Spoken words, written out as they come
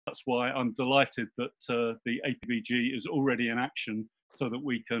that's why I'm delighted that the APPG is already in action so that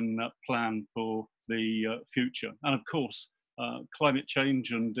we can plan for the future. And of course, climate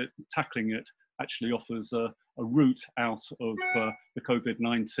change and tackling it actually offers a route out of the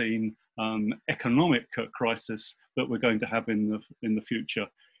COVID-19 economic crisis that we're going to have in the future.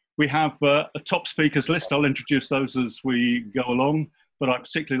 We have a top speakers list. I'll introduce those as we go along, but I'd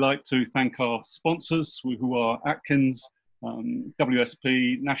particularly like to thank our sponsors, who are Atkins,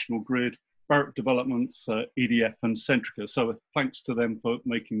 WSP, National Grid, Barratt Developments, EDF and Centrica. So thanks to them for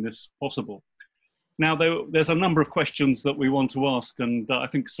making this possible. Now, there's a number of questions that we want to ask, and I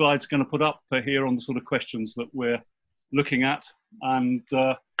think slides going to put up here on the sort of questions that we're looking at, and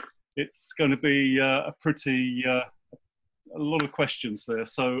it's going to be a lot of questions there.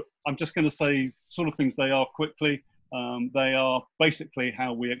 So I'm just going to say sort of things they are quickly. They are basically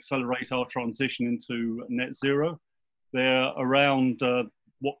how we accelerate our transition into net zero. They're around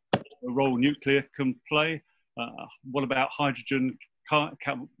what role nuclear can play. What about hydrogen,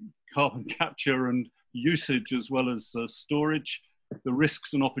 carbon capture and usage, as well as storage, the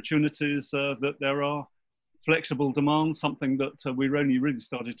risks and opportunities that there are, flexible demand, something that we only really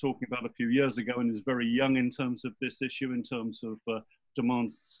started talking about a few years ago and is very young in terms of this issue, in terms of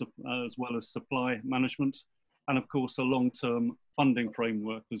demand as well as supply management, and of course a long-term funding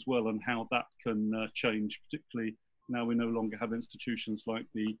framework as well, and how that can change, particularly now we no longer have institutions like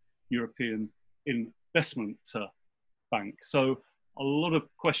the European Investment Bank. So a lot of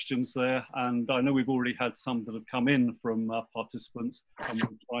questions there, and I know we've already had some that have come in from participants, and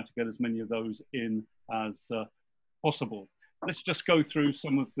we'll try to get as many of those in as possible. Let's just go through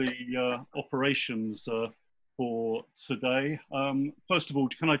some of the operations for today. First of all,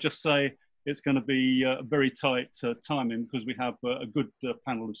 can I just say it's going to be a very tight timing, because we have a good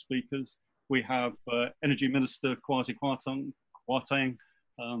panel of speakers. We have Energy Minister Kwasi Kwarteng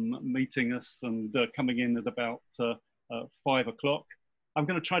meeting us and coming in at about 5 o'clock. I'm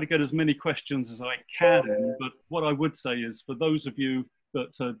going to try to get as many questions as I can in, but what I would say is, for those of you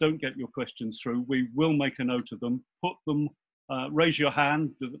that don't get your questions through, we will make a note of them, put them, raise your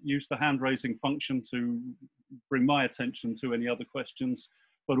hand, use the hand raising function to bring my attention to any other questions,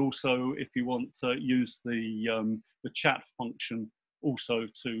 but also if you want to use the chat function also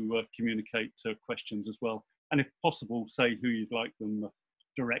to communicate questions as well. And if possible, say who you'd like them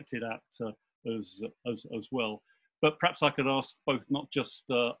directed at as well. But perhaps I could ask both, not just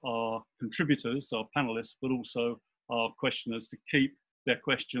our contributors, our panelists, but also our questioners to keep their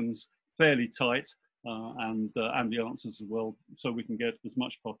questions fairly tight and the answers as well, so we can get as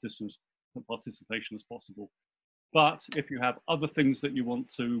much participation as possible. But if you have other things that you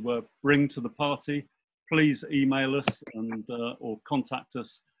want to bring to the party, please email us and or contact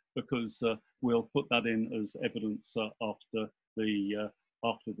us, because we'll put that in as evidence after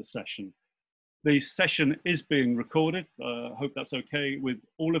the session. The session is being recorded. Hope that's okay with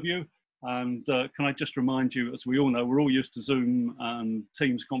all of you. And can I just remind you, as we all know, we're all used to Zoom and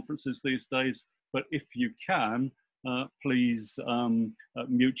Teams conferences these days, but if you can, please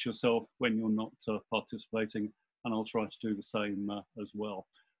mute yourself when you're not participating, and I'll try to do the same as well.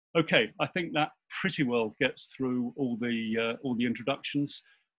 Okay, I think that pretty well gets through all the introductions,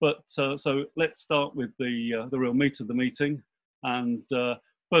 but so let's start with the real meat of the meeting. And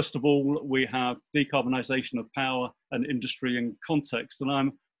first of all, we have decarbonisation of power and industry in context, and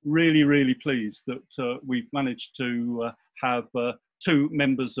I'm really, really pleased that we've managed to have two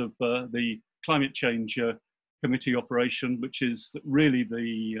members of the Climate Change Committee operation, which is really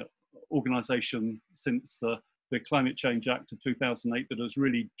the organisation since the Climate Change Act of 2008 that has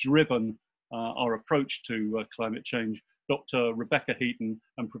really driven our approach to climate change, Dr. Rebecca Heaton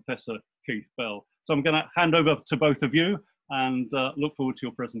and Professor Keith Bell. So I'm going to hand over to both of you and look forward to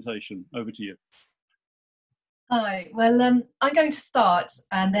your presentation. Over to you. Hi, well, I'm going to start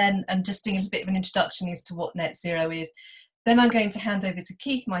and just doing a little bit of an introduction as to what net zero is. Then I'm going to hand over to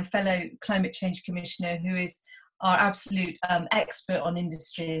Keith, my fellow Climate Change Commissioner, who is our absolute expert on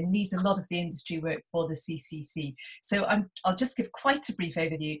industry and leads a lot of the industry work for the CCC. So I'll just give quite a brief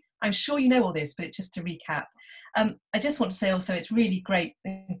overview. I'm sure you know all this, but just to recap, I just want to say also it's really great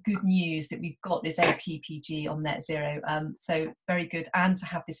and good news that we've got this APPG on net zero. So very good, and to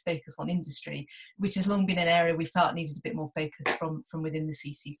have this focus on industry, which has long been an area we felt needed a bit more focus from within the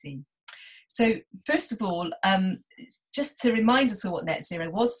CCC. So first of all, just to remind us of what net zero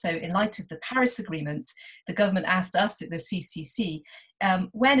was, so in light of the Paris Agreement, the government asked us at the CCC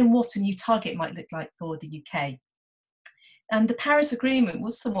when and what a new target might look like for the UK. And the Paris Agreement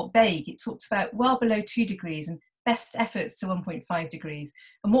was somewhat vague. It talked about well below 2 degrees and best efforts to 1.5 degrees.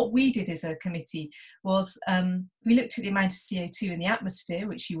 And what we did as a committee was we looked at the amount of CO2 in the atmosphere,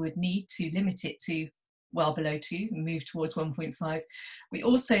 which you would need to limit it to well below 2 and move towards 1.5. We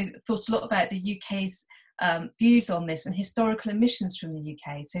also thought a lot about the UK's views on this and historical emissions from the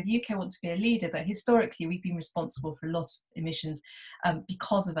UK. So the UK wants to be a leader, but historically we've been responsible for a lot of emissions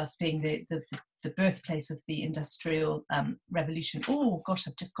because of us being the birthplace of the industrial revolution. Oh gosh,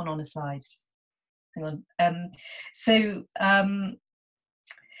 I've just gone on a slide. Hang on.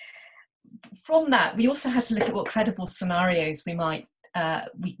 From that, we also had to look at what credible scenarios we might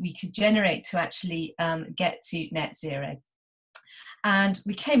we could generate to actually get to net zero. And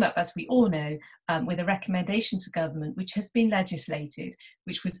we came up, as we all know, with a recommendation to government, which has been legislated,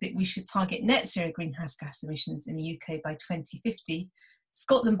 which was that we should target net zero greenhouse gas emissions in the UK by 2050,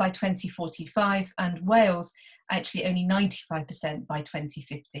 Scotland by 2045, and Wales actually only 95% by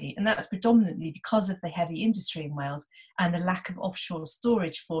 2050. And that's predominantly because of the heavy industry in Wales and the lack of offshore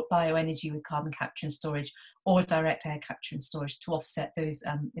storage for bioenergy with carbon capture and storage, or direct air capture and storage to offset those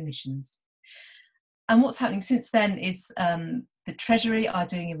emissions. And what's happening since then is the Treasury are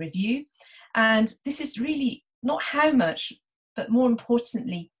doing a review, and this is really not how much, but more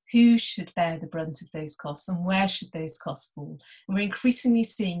importantly, who should bear the brunt of those costs and where should those costs fall. And we're increasingly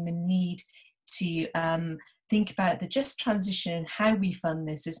seeing the need to think about the just transition and how we fund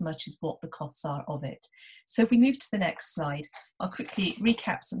this as much as what the costs are of it. So if we move to the next slide, I'll quickly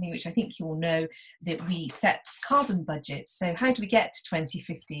recap something which I think you all know, that we set carbon budgets. So how do we get to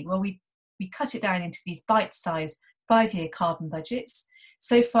 2050? Well, we cut it down into these bite-sized 5-year carbon budgets.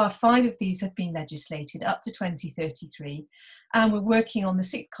 So far, 5 of these have been legislated up to 2033, and we're working on the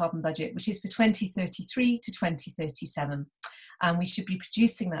 6th carbon budget, which is for 2033 to 2037, and we should be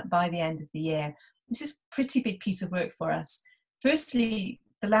producing that by the end of the year. This is a pretty big piece of work for us. Firstly,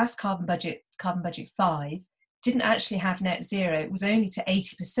 the last carbon budget 5, didn't actually have net zero. It was only to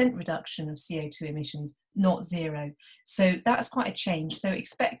 80% reduction of CO2 emissions, not zero. So that's quite a change. So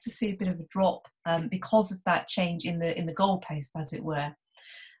expect to see a bit of a drop because of that change in the goalpost, as it were.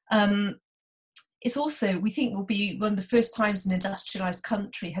 It's also, we think, will be one of the first times an industrialised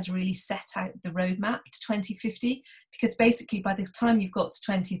country has really set out the roadmap to 2050, because basically by the time you've got to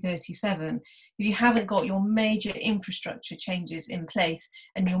 2037, if you haven't got your major infrastructure changes in place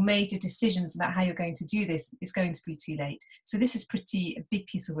and your major decisions about how you're going to do this, it's going to be too late. So this is a big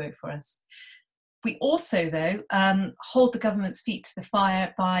piece of work for us. We also, though, hold the government's feet to the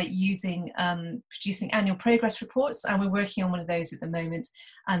fire by producing annual progress reports, and we're working on one of those at the moment,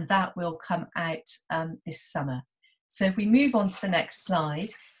 and that will come out this summer. So if we move on to the next slide,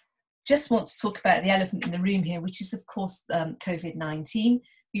 just want to talk about the elephant in the room here, which is, of course, COVID-19.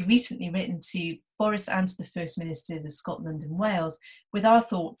 We've recently written to Boris and to the First Ministers of Scotland and Wales with our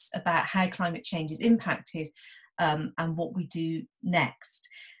thoughts about how climate change is impacted and what we do next.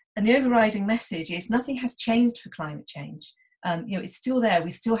 And the overriding message is nothing has changed for climate change. It's still there. We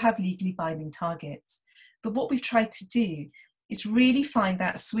still have legally binding targets. But what we've tried to do is really find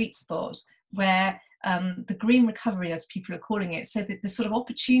that sweet spot where the green recovery, as people are calling it, so that the sort of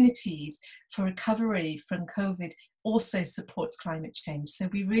opportunities for recovery from COVID also supports climate change. So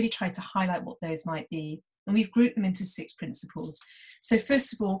we really try to highlight what those might be. And we've grouped them into 6 principles. So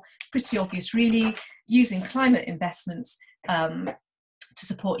first of all, pretty obvious, really using climate investments to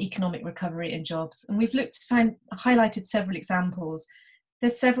support economic recovery and jobs. And we've highlighted several examples.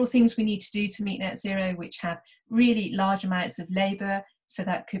 There's several things we need to do to meet net zero, which have really large amounts of labour. So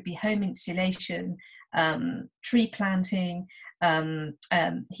that could be home insulation, tree planting,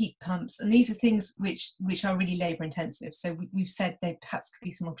 heat pumps. And these are things which are really labour intensive. So we've said there perhaps could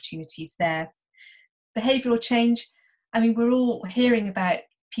be some opportunities there. Behavioural change. I mean, we're all hearing about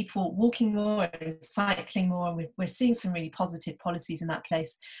people walking more and cycling more, and we're seeing some really positive policies in that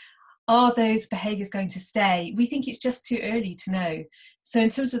place. Are those behaviours going to stay? We think it's just too early to know. So in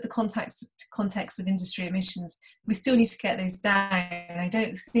terms of the context of industry emissions, we still need to get those down. And I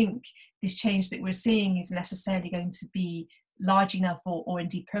don't think this change that we're seeing is necessarily going to be large enough or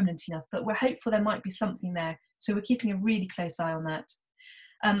indeed permanent enough, but we're hopeful there might be something there. So we're keeping a really close eye on that.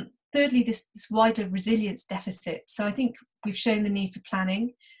 Thirdly, this wider resilience deficit. So I think we've shown the need for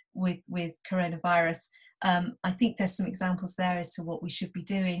planning with coronavirus. I think there's some examples there as to what we should be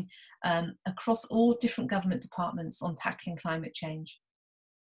doing across all different government departments on tackling climate change.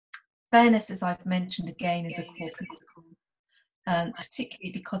 Fairness, as I've mentioned again, is a core principle,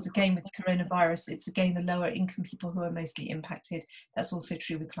 particularly because, again, with coronavirus, it's again the lower income people who are mostly impacted. That's also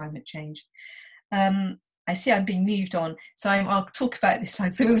true with climate change. I see I'm being moved on, so I'll talk about this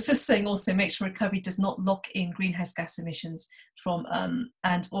side. So I was just saying also make sure recovery does not lock in greenhouse gas emissions from,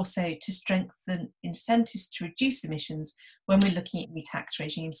 and also to strengthen incentives to reduce emissions when we're looking at new tax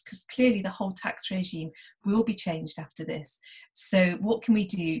regimes, because clearly the whole tax regime will be changed after this. So what can we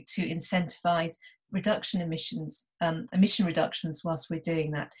do to incentivise reduction emissions, emission reductions whilst we're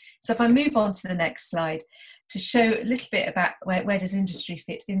doing that? So if I move on to the next slide to show a little bit about where does industry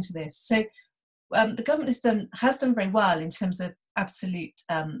fit into this. So the government has done very well in terms of absolute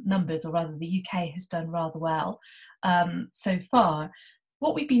numbers, or rather the UK has done rather well so far.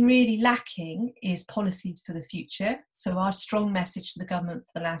 What we've been really lacking is policies for the future. So our strong message to the government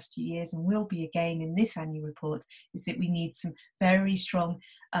for the last few years, and will be again in this annual report, is that we need some very strong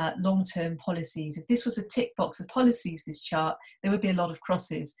long-term policies. If this was a tick box of policies, this chart, there would be a lot of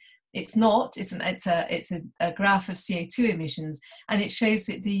crosses. It's not. It's a graph of CO2 emissions, and it shows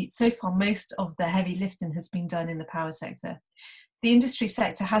that so far most of the heavy lifting has been done in the power sector. The industry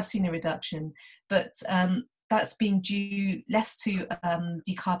sector has seen a reduction, but that's been due less to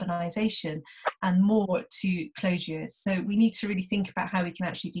decarbonisation and more to closures. So we need to really think about how we can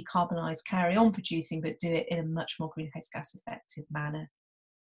actually decarbonise, carry on producing, but do it in a much more greenhouse gas effective manner.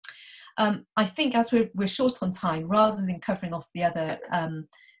 I think as we're short on time, rather than covering off the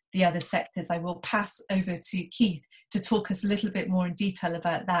other sectors, I will pass over to Keith to talk us a little bit more in detail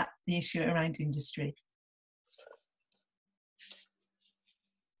about the issue around industry.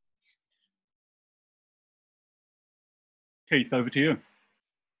 Keith, over to you.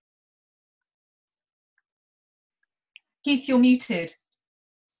 Keith, you're muted.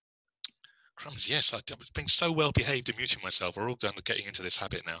 Crumbs, yes, I've been so well behaved in muting myself. We're all done with getting into this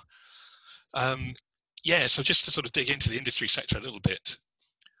habit now. Yeah, so just to sort of dig into the industry sector a little bit,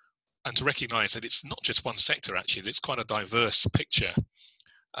 and to recognise that it's not just one sector actually, it's quite a diverse picture,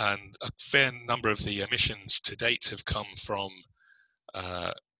 and a fair number of the emissions to date have come from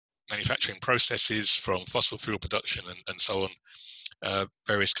manufacturing processes, from fossil fuel production and so on,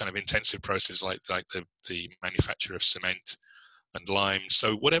 various kind of intensive processes like the manufacture of cement and lime.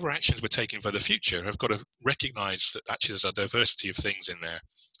 So whatever actions we're taking for the future have got to recognise that actually there's a diversity of things in there.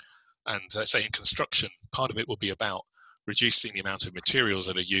 And say in construction, part of it will be about reducing the amount of materials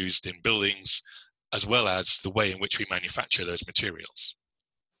that are used in buildings, as well as the way in which we manufacture those materials.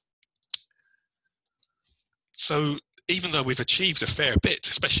 So even though we've achieved a fair bit,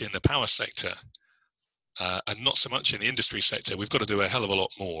 especially in the power sector, and not so much in the industry sector, we've got to do a hell of a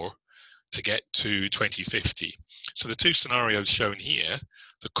lot more to get to 2050. So the two scenarios shown here,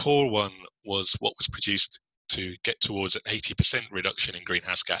 the core one was what was produced to get towards an 80% reduction in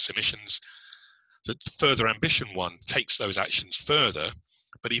greenhouse gas emissions. The further ambition one takes those actions further,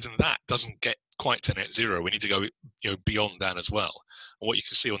 but even that doesn't get quite to net zero. We need to go beyond that as well. And what you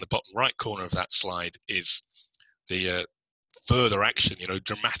can see on the bottom right corner of that slide is the further action,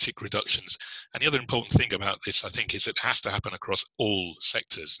 dramatic reductions. And the other important thing about this, I think, is it has to happen across all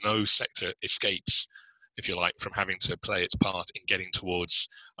sectors. No sector escapes, if you like, from having to play its part in getting towards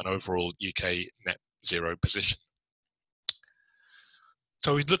an overall UK net zero position.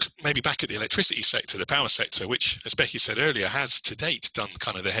 So we look maybe back at the electricity sector, the power sector, which, as Becky said earlier, has to date done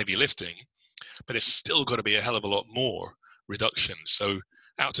kind of the heavy lifting, but it's still got to be a hell of a lot more reduction. So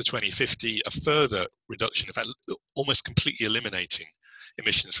out to 2050, a further reduction, in fact, almost completely eliminating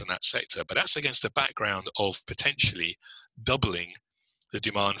emissions from that sector. But that's against a background of potentially doubling the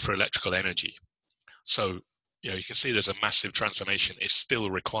demand for electrical energy. So, you can see there's a massive transformation is still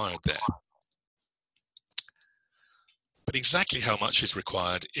required there. But exactly how much is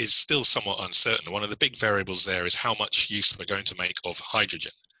required is still somewhat uncertain. One of the big variables there is how much use we're going to make of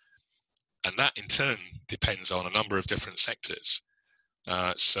hydrogen. And that in turn depends on a number of different sectors.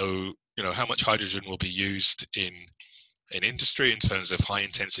 So, how much hydrogen will be used in industry in terms of high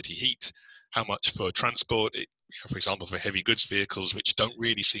intensity heat, how much for transport, for example, for heavy goods vehicles, which don't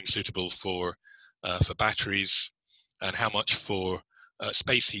really seem suitable for batteries, and how much for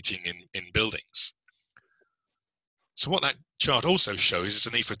space heating in buildings. So what that chart also shows is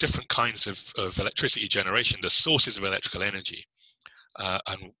the need for different kinds of electricity generation, the sources of electrical energy.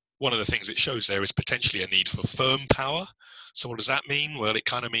 And one of the things it shows there is potentially a need for firm power. So what does that mean? Well, it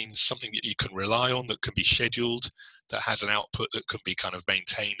kind of means something that you can rely on, that can be scheduled, that has an output that can be kind of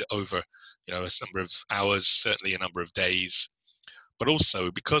maintained over, a number of hours, certainly a number of days. But also,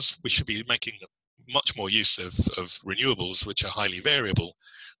 because we should be making much more use of renewables, which are highly variable,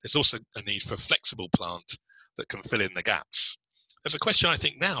 there's also a need for flexible plant that can fill in the gaps. There's a question, I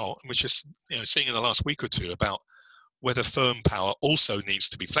think, now, which is seeing in the last week or two, about whether firm power also needs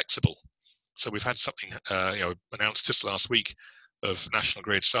to be flexible. So we've had something announced just last week of National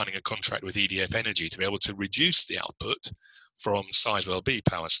Grid signing a contract with EDF Energy to be able to reduce the output from Sizewell B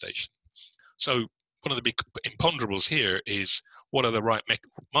power station. So one of the big imponderables here is what are the right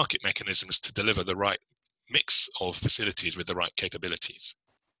market mechanisms to deliver the right mix of facilities with the right capabilities.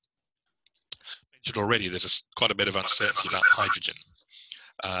 Mentioned already, there's quite a bit of uncertainty about hydrogen,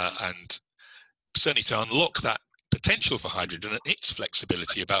 and certainly to unlock that potential for hydrogen and its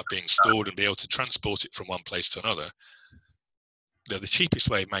flexibility about being stored and be able to transport it from one place to another, the cheapest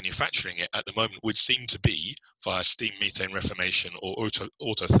way of manufacturing it at the moment would seem to be via steam methane reformation or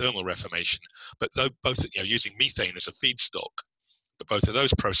autothermal reformation, but both using methane as a feedstock. But both of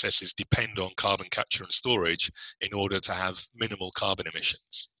those processes depend on carbon capture and storage in order to have minimal carbon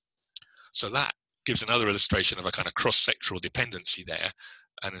emissions. So that gives another illustration of a kind of cross-sectoral dependency there,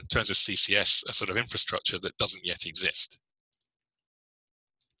 and in terms of CCS, a sort of infrastructure that doesn't yet exist.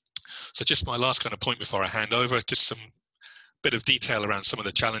 So just my last kind of point before I hand over, just some bit of detail around some of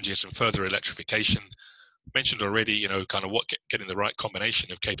the challenges and further electrification. Mentioned already, kind of getting the right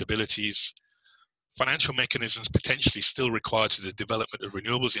combination of capabilities. Financial mechanisms potentially still required to the development of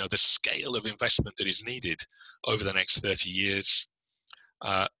renewables, the scale of investment that is needed over the next 30 years.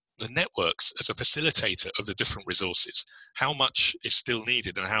 The networks as a facilitator of the different resources, how much is still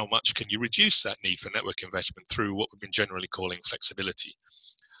needed and how much can you reduce that need for network investment through what we've been generally calling flexibility.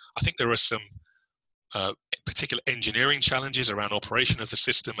 I think there are some particular engineering challenges around operation of the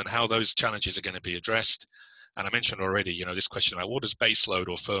system and how those challenges are going to be addressed. And I mentioned already, this question about what does baseload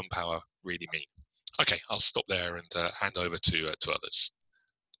or firm power really mean? Okay, I'll stop there and hand over to others.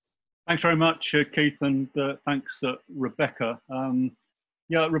 Thanks very much, Keith, and thanks, Rebecca.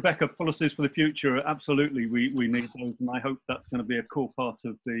 Yeah, Rebecca, policies for the future, absolutely, we need those, and I hope that's going to be a core part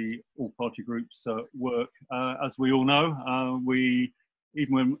of the all-party group's work. As we all know,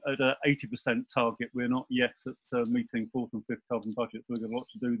 even when at an 80% target, we're not yet at meeting fourth and fifth carbon budgets, so we've got a lot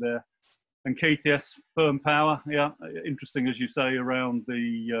to do there. And Keith, yes, firm power, yeah, interesting as you say around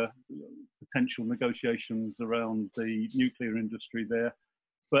the potential negotiations around the nuclear industry there.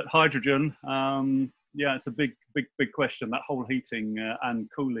 But hydrogen, yeah, it's a big question, that whole heating and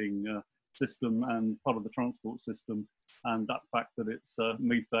cooling system and part of the transport system, and that fact that it's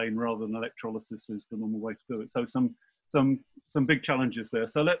methane rather than electrolysis is the normal way to do it. So some big challenges there.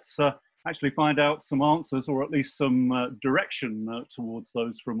 So let's actually find out some answers, or at least some direction towards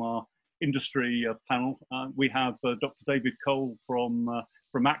those from our industry panel. We have Dr. David Cole from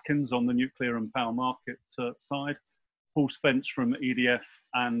Atkins on the nuclear and power market side, Paul Spence from EDF,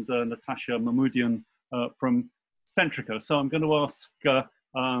 and Natasha Mahmoudian from Centrica. So I'm going to ask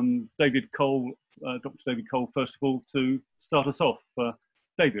David Cole, Dr. David Cole, first of all, to start us off.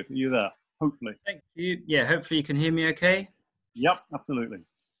 David, are you there? Hopefully. Thank you. Yeah, hopefully you can hear me okay. Yep, absolutely.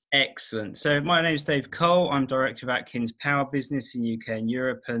 Excellent. So my name is Dave Cole. I'm Director of Atkins Power Business in UK and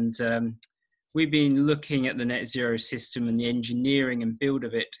Europe, and we've been looking at the net zero system and the engineering and build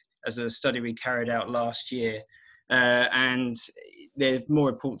of it as a study we carried out last year. And there's more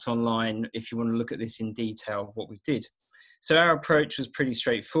reports online if you want to look at this in detail of what we did. So our approach was pretty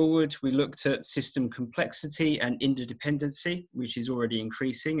straightforward. We looked at system complexity and interdependency, which is already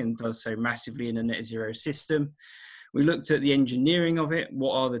increasing and does so massively in a net zero system. We looked at the engineering of it.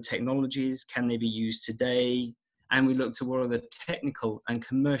 What are the technologies? Can they be used today? And we looked at what are the technical and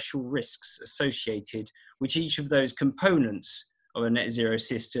commercial risks associated with each of those components of a net zero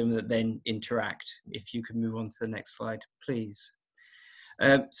system that then interact. If you can move on to the next slide, please.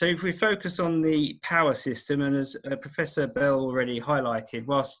 So if we focus on the power system, and as Professor Bell already highlighted,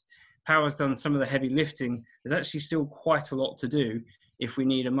 whilst power's done some of the heavy lifting, there's actually still quite a lot to do if we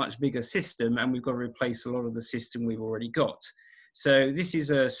need a much bigger system, and we've got to replace a lot of the system we've already got. So this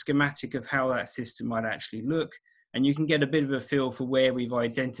is a schematic of how that system might actually look, and you can get a bit of a feel for where we've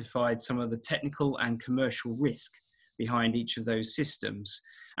identified some of the technical and commercial risk behind each of those systems.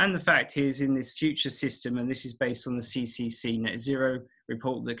 And the fact is, in this future system, and this is based on the CCC Net Zero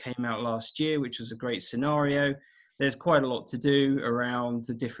report that came out last year, which was a great scenario, there's quite a lot to do around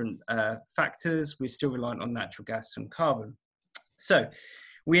the different factors. We're still reliant on natural gas and carbon. So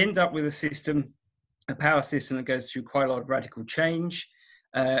we end up with a system, a power system that goes through quite a lot of radical change.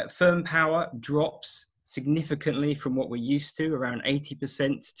 Firm power drops significantly from what we're used to, around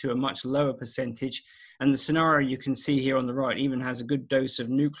 80% to a much lower percentage. And the scenario you can see here on the right even has a good dose of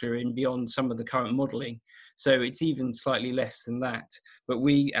nuclear in beyond some of the current modelling. So it's even slightly less than that. But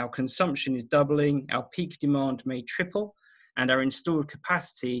our consumption is doubling, our peak demand may triple, and our installed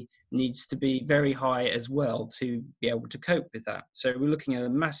capacity needs to be very high as well to be able to cope with that. So we're looking at a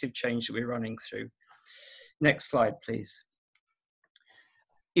massive change that we're running through. Next slide, please.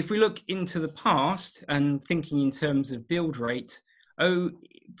 If we look into the past and thinking in terms of build rate,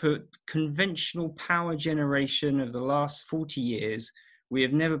 for conventional power generation of the last 40 years, we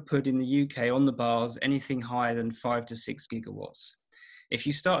have never put in the UK on the bars anything higher than 5 to 6 gigawatts. If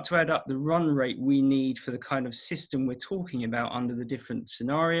you start to add up the run rate we need for the kind of system we're talking about under the different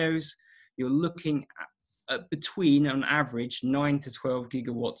scenarios, you're looking at between, on average, 9 to 12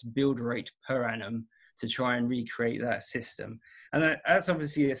 gigawatts build rate per annum to try and recreate that system. And that's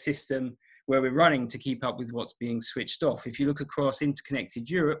obviously a system where we're running to keep up with what's being switched off. If you look across interconnected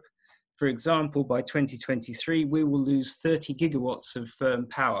Europe, for example, by 2023, we will lose 30 gigawatts of firm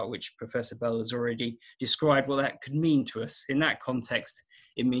power, which Professor Bell has already described what that could mean to us. In that context,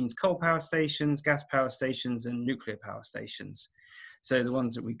 it means coal power stations, gas power stations, and nuclear power stations. So the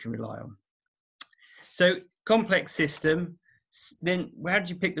ones that we can rely on. So complex system, then how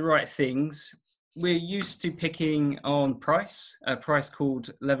do you pick the right things? We're used to picking on price, a price called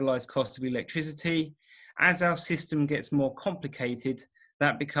levelized cost of electricity. As our system gets more complicated,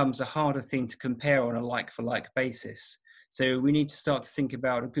 that becomes a harder thing to compare on a like-for-like basis. So we need to start to think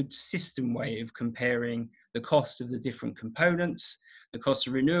about a good system way of comparing the cost of the different components, the cost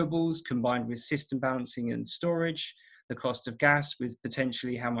of renewables combined with system balancing and storage, the cost of gas with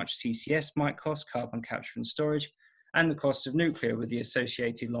potentially how much CCS might cost, carbon capture and storage, and the cost of nuclear with the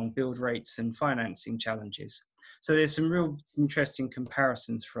associated long build rates and financing challenges. So there's some real interesting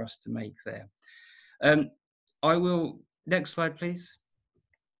comparisons for us to make there. Next slide, please.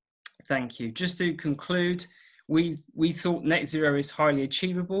 Thank you. Just to conclude, we thought net zero is highly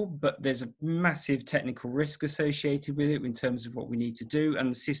achievable, but there's a massive technical risk associated with it in terms of what we need to do, and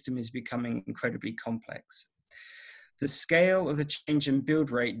the system is becoming incredibly complex. The scale of the change in build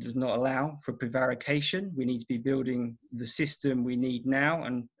rate does not allow for prevarication. We need to be building the system we need now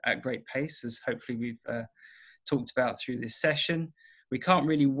and at great pace, as hopefully we've talked about through this session. We can't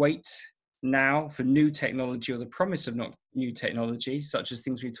really wait now for new technology or the promise of not new technology, such as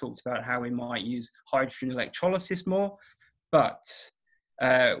things we talked about, how we might use hydrogen electrolysis more, but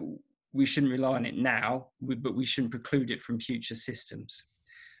we shouldn't rely on it now, but we shouldn't preclude it from future systems.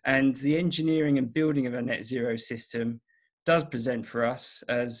 And the engineering and building of a net zero system does present for us,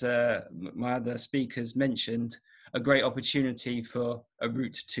 as my other speakers mentioned, a great opportunity for a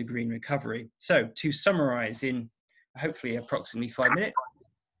route to green recovery. So to summarize in hopefully approximately 5 minutes,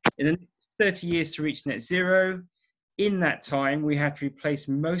 in the next 30 years to reach net zero, in that time, we have to replace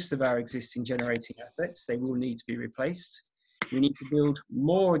most of our existing generating assets. They will need to be replaced. We need to build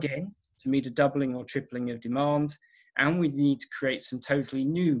more again to meet a doubling or tripling of demand. And we need to create some totally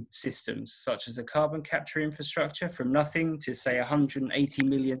new systems, such as a carbon capture infrastructure from nothing to say 180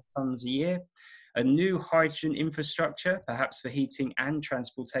 million tons a year, a new hydrogen infrastructure, perhaps for heating and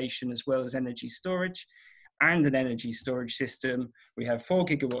transportation, as well as energy storage, and an energy storage system. We have 4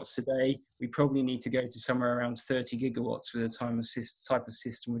 gigawatts today. We probably need to go to somewhere around 30 gigawatts with the type of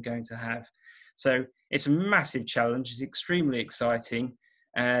system we're going to have. So it's a massive challenge. It's extremely exciting.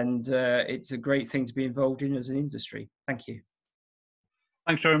 And it's a great thing to be involved in as an industry. Thank you.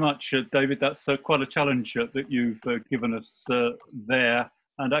 Thanks very much, David. That's quite a challenge that you've given us there.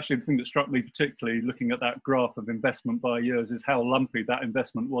 And actually, the thing that struck me particularly looking at that graph of investment by years is how lumpy that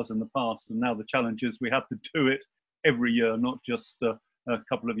investment was in the past. And now the challenge is we have to do it every year, not just a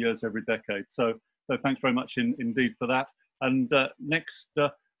couple of years every decade. So thanks very much indeed for that. And next,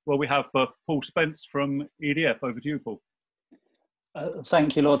 well, we have Paul Spence from EDF. Over to you, Paul.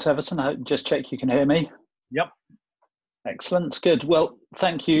 Thank you, Lord Teverson. I just check you can hear me. Yep. Excellent. Good. Well,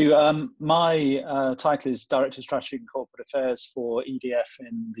 thank you. My title is Director of Strategy and Corporate Affairs for EDF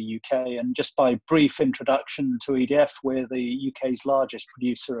in the UK. And just by brief introduction to EDF, we're the UK's largest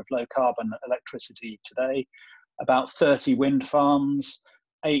producer of low carbon electricity today. About 30 wind farms,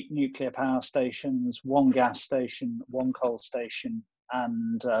 8 nuclear power stations, 1 gas station, 1 coal station,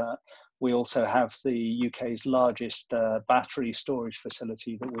 and we also have the UK's largest battery storage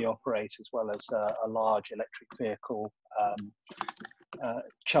facility that we operate, as well as a large electric vehicle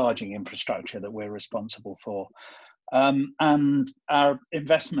charging infrastructure that we're responsible for. And our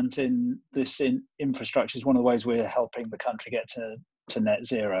investment in this infrastructure is one of the ways we're helping the country get to net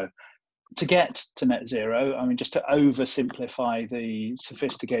zero. To get to net zero, I mean, just to oversimplify the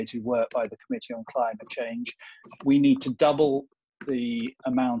sophisticated work by the Committee on Climate Change, we need to double the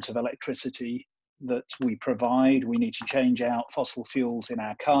amount of electricity that we provide. We need to change out fossil fuels in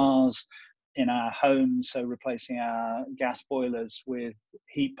our cars, in our homes, so replacing our gas boilers with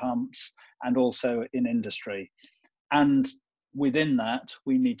heat pumps, and also in industry. And within that,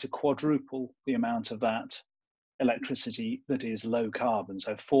 we need to quadruple the amount of that electricity that is low carbon,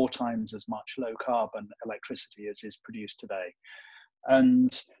 so 4 times as much low carbon electricity as is produced today.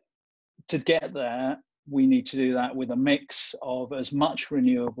 And to get there, we need to do that with a mix of as much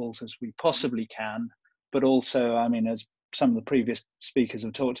renewables as we possibly can, but also, I mean, as some of the previous speakers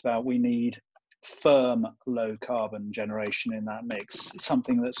have talked about, we need firm low carbon generation in that mix,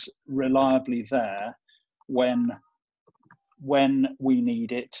 something that's reliably there when we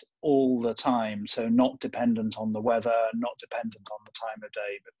need it all the time. So not dependent on the weather, not dependent on the time of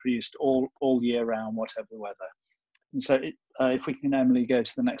day, but produced all year round, whatever the weather. And so if we can, Emily, go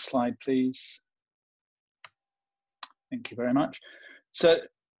to the next slide, please. Thank you very much. So,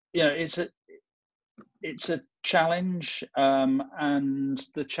 you know, it's a challenge, and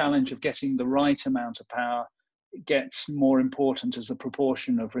the challenge of getting the right amount of power gets more important as the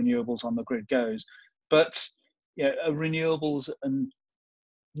proportion of renewables on the grid goes. But you know, a renewables and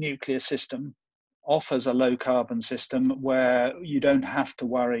nuclear system offers a low carbon system where you don't have to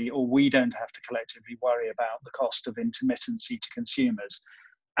worry, or we don't have to collectively worry about the cost of intermittency to consumers.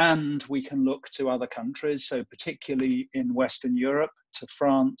 And we can look to other countries, so particularly in Western Europe, to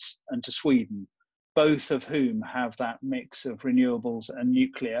France and to Sweden, both of whom have that mix of renewables and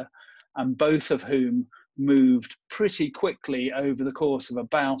nuclear, and both of whom moved pretty quickly over the course of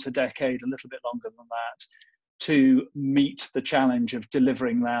about a decade, a little bit longer than that, to meet the challenge of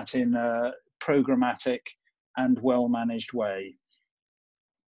delivering that in a programmatic and well-managed way.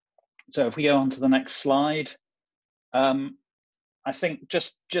 So if we go on to the next slide, I think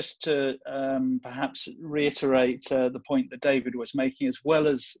just to perhaps reiterate the point that David was making, as well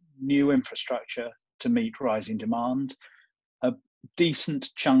as new infrastructure to meet rising demand, a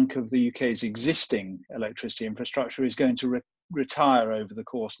decent chunk of the UK's existing electricity infrastructure is going to retire over the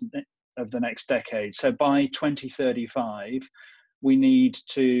course of the next decade. So by 2035, we need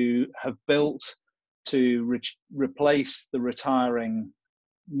to have built to replace the retiring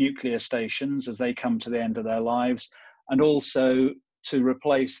nuclear stations as they come to the end of their lives, and also to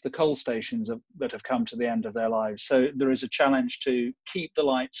replace the coal stations that have come to the end of their lives. So there is a challenge to keep the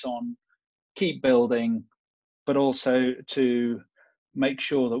lights on, keep building, but also to make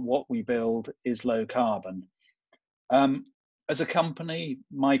sure that what we build is low carbon. As a company,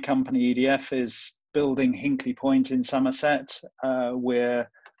 my company EDF is building Hinkley Point in Somerset. We're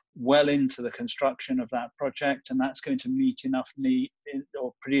well into the construction of that project, and that's going to meet enough need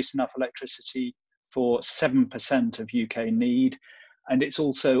or produce enough electricity for 7% of UK need. And it's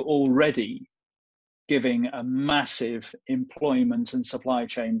also already giving a massive employment and supply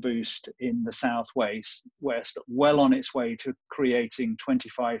chain boost in the southwest, well on its way to creating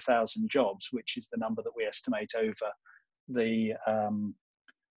 25,000 jobs, which is the number that we estimate over the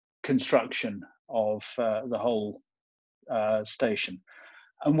construction of the whole station.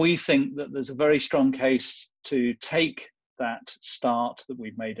 And we think that there's a very strong case to take that start that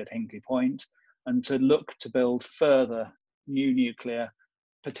we've made at Hinkley Point and to look to build further new nuclear,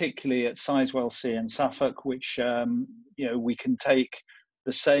 particularly at Sizewell C in Suffolk, which you know, we can take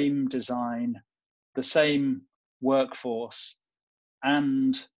the same design, the same workforce,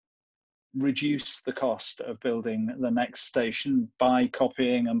 and reduce the cost of building the next station by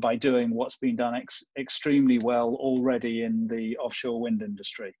copying and by doing what's been done extremely well already in the offshore wind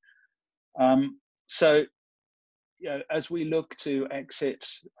industry. So, you know, as we look to exit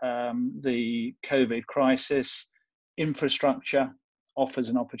the COVID crisis, infrastructure offers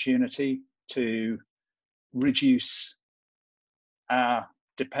an opportunity to reduce our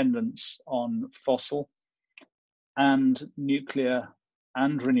dependence on fossil, and nuclear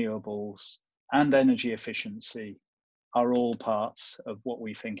and renewables and energy efficiency are all parts of what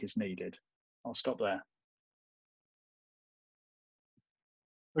we think is needed. I'll stop there.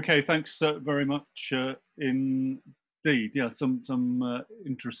 Okay, thanks very much indeed. Yeah, some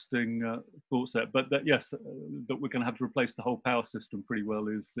interesting thoughts there. But that, yes, that we're going to have to replace the whole power system pretty well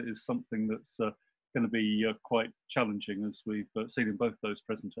is something that's going to be quite challenging, as we've seen in both those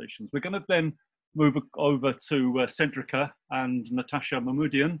presentations. We're going to then move over to Centrica and Natasha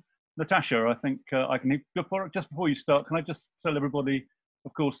Mahmoudian. Natasha, I think I can, just before you start, can I just tell everybody,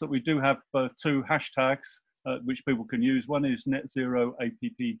 of course, that we do have two hashtags which people can use. One is Net Zero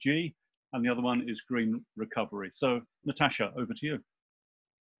APPG, and the other one is Green Recovery. So, Natasha, over to you.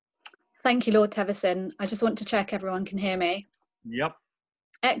 Thank you, Lord Teverson. I just want to check everyone can hear me. Yep.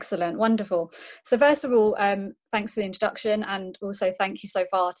 Excellent, wonderful. So first of all, thanks for the introduction, and also thank you so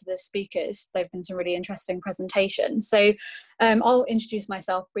far to the speakers. They've been some really interesting presentations. So I'll introduce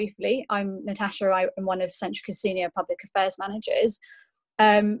myself briefly. I'm Natasha. I am one of Centrica's senior public affairs managers.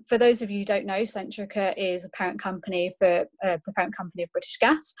 For those of you who don't know, Centrica is a parent company for the parent company of British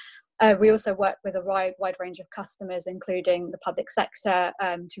Gas. We also work with a wide range of customers, including the public sector,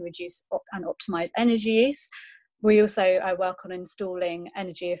 to reduce and optimise energy use. We also work on installing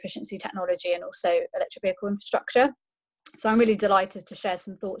energy efficiency technology and also electric vehicle infrastructure. So I'm really delighted to share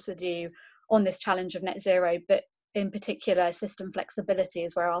some thoughts with you on this challenge of net zero, but in particular, system flexibility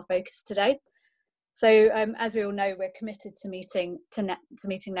is where I'll focus today. So as we all know, we're committed to meeting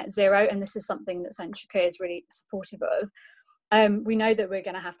net zero, and this is something that Centrica is really supportive of. We know that we're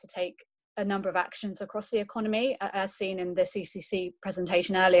going to have to take a number of actions across the economy, as seen in the CCC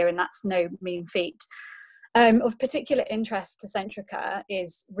presentation earlier, and that's no mean feat. Of particular interest to Centrica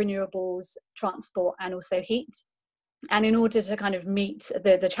is renewables, transport, and also heat. And in order to kind of meet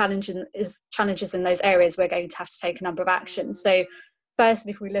the challenges in those areas, we're going to have to take a number of actions. So first,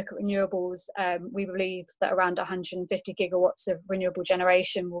 if we look at renewables, we believe that around 150 gigawatts of renewable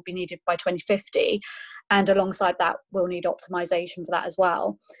generation will be needed by 2050. And alongside that, we'll need optimization for that as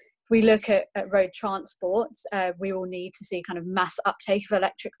well. If we look at road transport, we will need to see kind of mass uptake of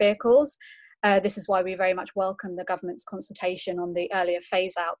electric vehicles. This is why we very much welcome the government's consultation on the earlier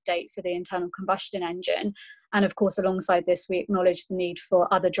phase-out date for the internal combustion engine. And of course, alongside this, we acknowledge the need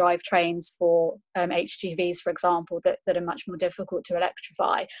for other drivetrains for HGVs, for example, that are much more difficult to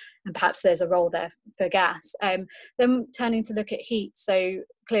electrify. And perhaps there's a role there for gas. Then turning to look at heat. So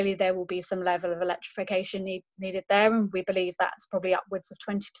clearly there will be some level of electrification needed there. And we believe that's probably upwards of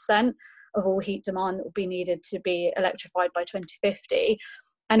 20% of all heat demand that will be needed to be electrified by 2050.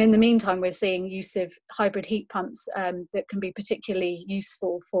 And in the meantime, we're seeing use of hybrid heat pumps that can be particularly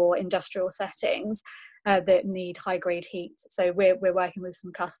useful for industrial settings that need high-grade heat. So we're working with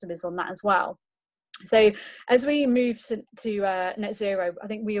some customers on that as well. So as we move to net zero, I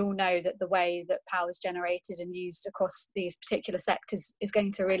think we all know that the way that power is generated and used across these particular sectors is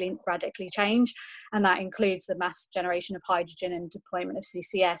going to really radically change. And that includes the mass generation of hydrogen and deployment of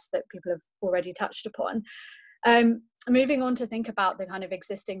CCS that people have already touched upon. Moving on to think about the kind of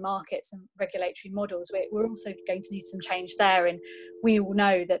existing markets and regulatory models, we're also going to need some change there. And we all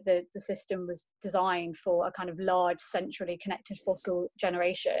know that the system was designed for a kind of large, centrally connected fossil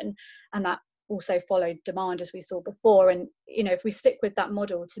generation, and that also followed demand, as we saw before. And, you know, if we stick with that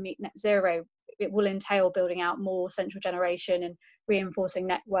model to meet net zero, it will entail building out more central generation and reinforcing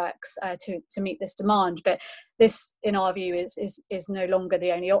networks to meet this demand. But this, in our view, is no longer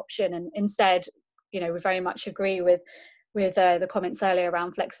the only option. And instead, you know, we very much agree with the comments earlier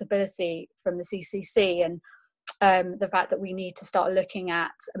around flexibility from the CCC and the fact that we need to start looking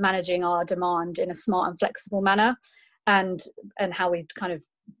at managing our demand in a smart and flexible manner, and how we kind of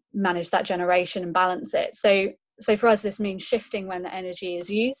manage that generation and balance it. So for us, this means shifting when the energy is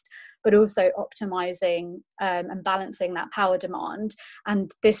used, but also optimizing and balancing that power demand.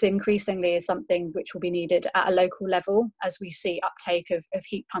 And this increasingly is something which will be needed at a local level as we see uptake of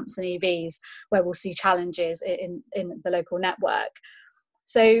heat pumps and EVs, where we'll see challenges in the local network.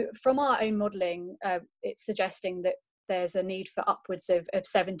 So from our own modelling, it's suggesting that there's a need for upwards of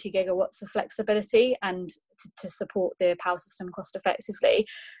 70 gigawatts of flexibility and to support the power system cost effectively.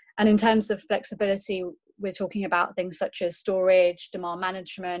 And in terms of flexibility, we're talking about things such as storage, demand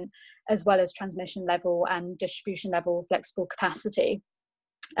management, as well as transmission level and distribution level flexible capacity.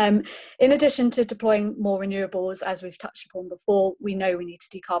 In addition to deploying more renewables, as we've touched upon before, we know we need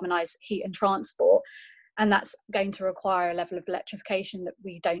to decarbonise heat and transport, and that's going to require a level of electrification that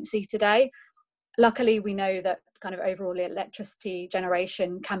we don't see today. Luckily, we know that kind of overall electricity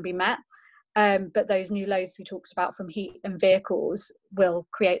generation can be met. But those new loads we talked about from heat and vehicles will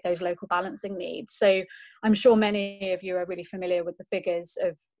create those local balancing needs. So I'm sure many of you are really familiar with the figures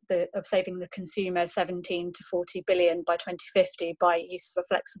of saving the consumer 17 to 40 billion by 2050 by use of a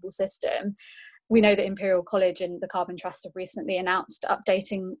flexible system. We know that Imperial College and the Carbon Trust have recently announced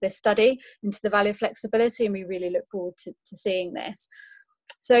updating this study into the value of flexibility, and we really look forward to seeing this.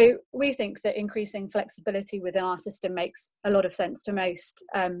 So we think that increasing flexibility within our system makes a lot of sense to most,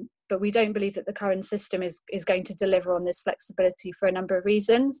 but we don't believe that the current system is going to deliver on this flexibility for a number of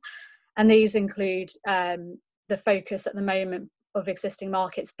reasons. And these include the focus at the moment of existing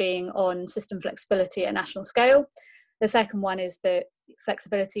markets being on system flexibility at a national scale. The second one is that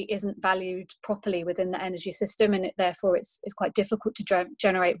flexibility isn't valued properly within the energy system, and therefore it's quite difficult to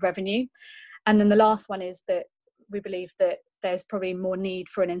generate revenue. And then the last one is that we believe that there's probably more need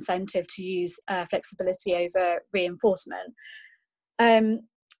for an incentive to use flexibility over reinforcement.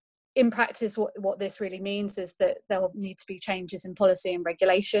 In practice, what this really means is that there will need to be changes in policy and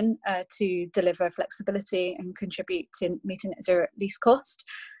regulation to deliver flexibility and contribute to meeting net zero at least cost.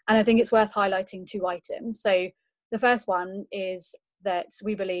 And I think it's worth highlighting two items. So the first one is that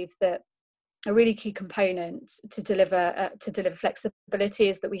we believe that a really key component to deliver flexibility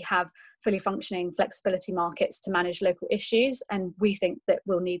is that we have fully functioning flexibility markets to manage local issues, and we think that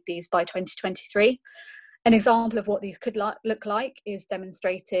we'll need these by 2023. An example of what these could look like is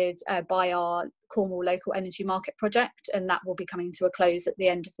demonstrated by our Cornwall Local Energy Market project, and that will be coming to a close at the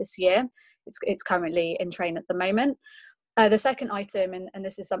end of this year. It's currently in train at the moment. The second item, and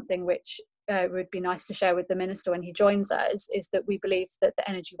this is something which would be nice to share with the Minister when he joins us, is that we believe that the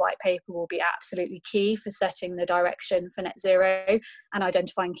Energy White Paper will be absolutely key for setting the direction for net zero and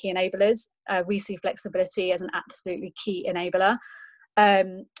identifying key enablers. We see flexibility as an absolutely key enabler,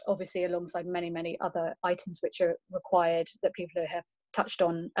 obviously alongside many other items which are required that people have touched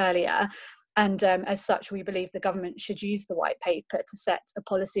on earlier. And as such, we believe the government should use the White Paper to set a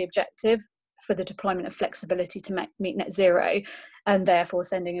policy objective for the deployment of flexibility to meet net zero, and therefore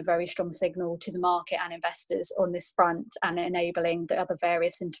sending a very strong signal to the market and investors on this front, and enabling the other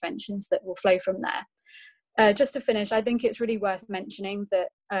various interventions that will flow from there. Just to finish, I think it's really worth mentioning that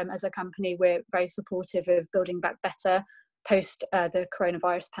as a company, we're very supportive of building back better post the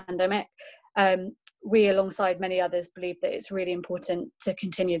coronavirus pandemic. We, alongside many others, believe that it's really important to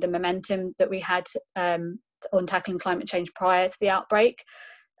continue the momentum that we had on tackling climate change prior to the outbreak.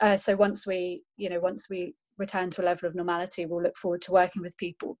 So once we return to a level of normality, we'll look forward to working with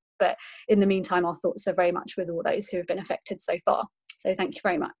people. But in the meantime, our thoughts are very much with all those who have been affected so far. So thank you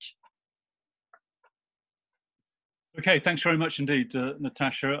very much. Okay, thanks very much indeed,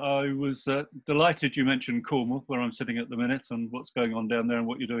 Natasha. I was delighted you mentioned Cornwall, where I'm sitting at the minute, and what's going on down there and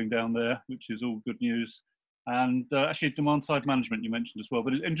what you're doing down there, which is all good news. And actually demand side management you mentioned as well,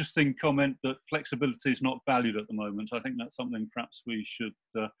 but an interesting comment that flexibility is not valued at the moment. I think that's something perhaps we should,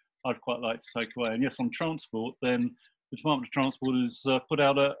 I'd quite like to take away. And yes, on transport, then the Department of Transport has put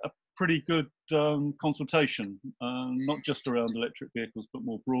out a pretty good consultation, not just around electric vehicles, but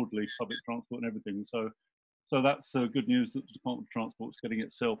more broadly public transport and everything. So that's good news that the Department of Transport is getting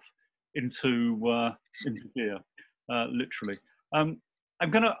itself into gear, literally. I'm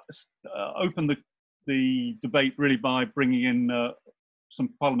going to open the debate really by bringing in some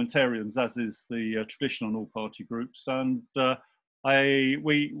parliamentarians, as is the tradition on all party groups. And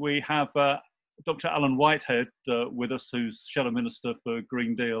we have Dr. Alan Whitehead with us, who's Shadow Minister for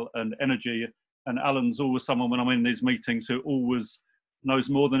Green Deal and Energy. And Alan's always someone, when I'm in these meetings, who always knows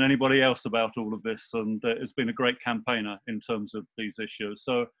more than anybody else about all of this, and has been a great campaigner in terms of these issues.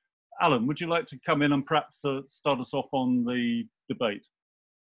 So, Alan, would you like to come in and perhaps start us off on the debate?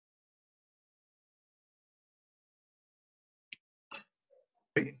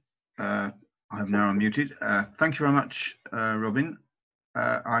 I'm now unmuted. Thank you very much, Robin.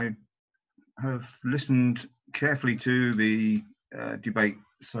 I have listened carefully to the debate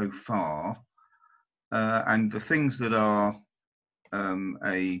so far, and the things that are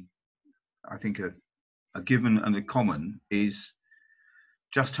I think a given and a common is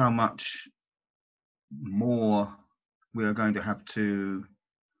just how much more we are going to have to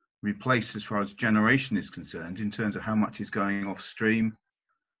replace as far as generation is concerned, in terms of how much is going off stream,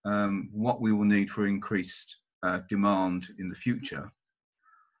 what we will need for increased demand in the future,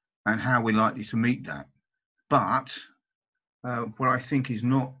 and how we're likely to meet that. But what I think has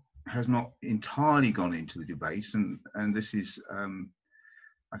not entirely gone into the debate, and this is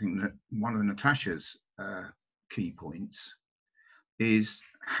I think that one of Natasha's key points, is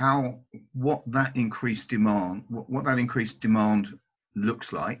what that increased demand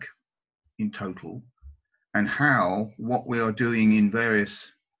looks like in total, and how what we are doing in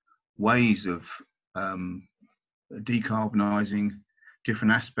various ways of decarbonising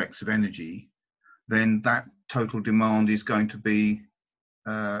different aspects of energy, then that total demand is going to be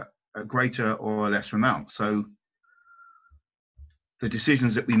a greater or a lesser amount. So the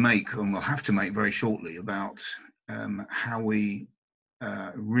decisions that we make, and we'll have to make very shortly, about how we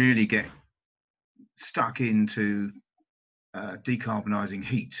really get stuck into decarbonising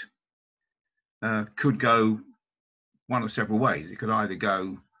heat could go one of several ways. It could either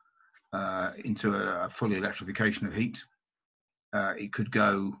go into a full electrification of heat. It could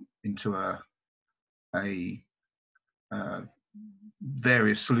go into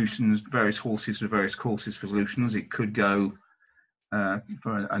various solutions, various horses for various courses for solutions. It could go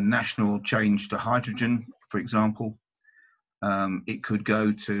for a national change to hydrogen, for example. It could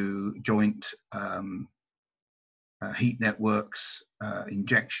go to joint heat networks,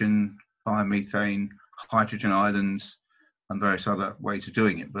 injection, biomethane, hydrogen islands, and various other ways of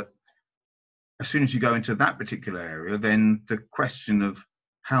doing it. But as soon as you go into that particular area, then the question of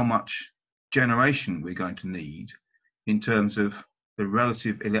how much generation we're going to need in terms of the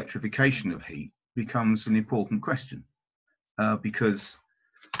relative electrification of heat becomes an important question, because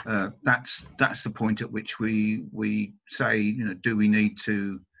that's the point at which we say, you know, do we need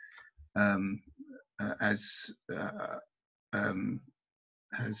to, as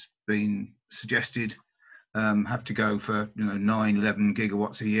has been suggested, have to go for 9, 11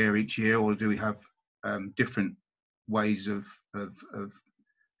 gigawatts a year each year, or do we have different ways of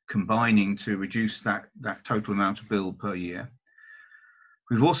combining to reduce that total amount of bill per year?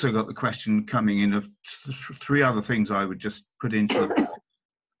 We've also got the question coming in of three other things I would just put into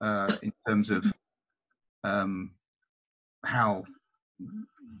the in terms of how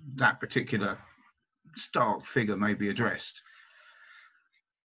that particular stark figure may be addressed.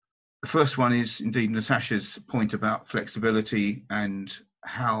 The first one is indeed Natasha's point about flexibility and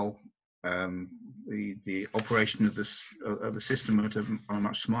how the operation of the system on a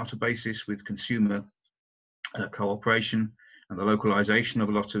much smarter basis with consumer cooperation and the localization of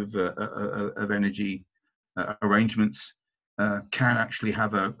a lot of energy arrangements can actually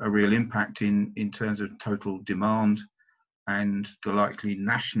have a real impact in terms of total demand and the likely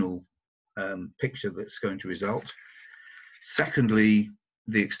national picture that's going to result. Secondly,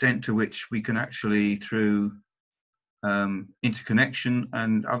 the extent to which we can actually, through interconnection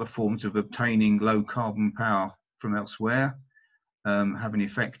and other forms of obtaining low carbon power from elsewhere, have an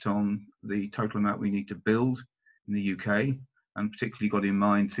effect on the total amount we need to build in the UK, and particularly got in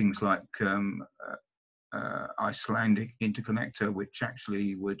mind things like Icelandic interconnector, which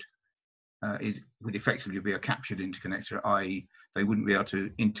actually would effectively be a captured interconnector, i.e. they wouldn't be able to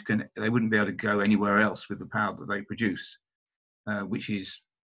interconnect, they wouldn't be able to go anywhere else with the power that they produce, which is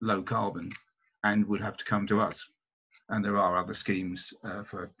low carbon, and would have to come to us. And there are other schemes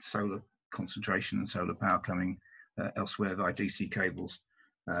for solar concentration and solar power coming elsewhere via DC cables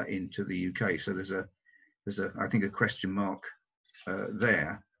into the UK. So there's I think a question mark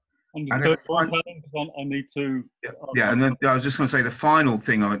there. And the third point, because I need to. Yeah, and then I was just going to say the final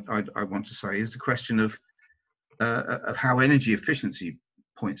thing I want to say is the question of how energy efficiency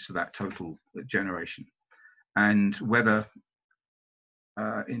points to that total generation, and whether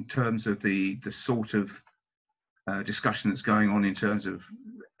in terms of the sort of discussion that's going on in terms of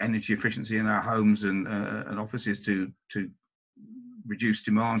energy efficiency in our homes and offices to reduce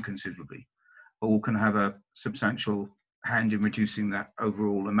demand considerably, all can have a substantial hand in reducing that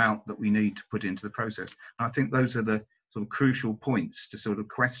overall amount that we need to put into the process. And I think those are the sort of crucial points to sort of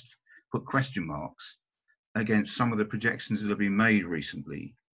put question marks against some of the projections that have been made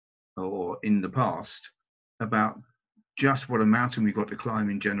recently or in the past about just what a mountain we've got to climb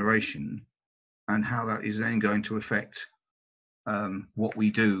in generation and how that is then going to affect what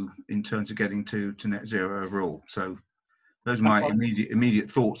we do in terms of getting to net zero overall. So those are my immediate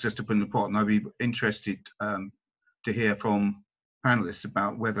thoughts just to put in the pot, and I'd be interested to hear from panelists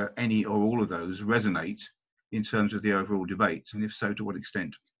about whether any or all of those resonate in terms of the overall debate, and if so, to what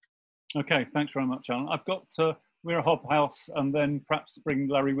extent. Okay, thanks very much, Alan. I've got Weira Hobhouse, and then perhaps bring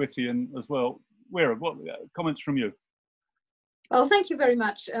Larry Whitty in as well. Weira, what comments from you? Well, thank you very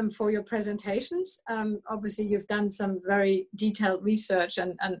much for your presentations. Obviously, you've done some very detailed research,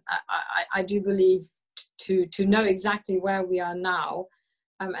 and I do believe to know exactly where we are now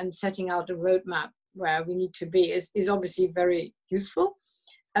and setting out a roadmap where we need to be is obviously very useful.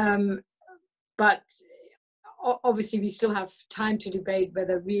 But obviously, we still have time to debate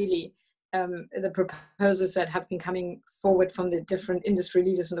whether really the proposals that have been coming forward from the different industry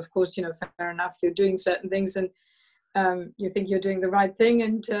leaders, and of course, fair enough, you're doing certain things and you think you're doing the right thing,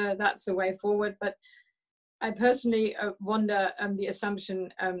 and that's the way forward. But I personally wonder the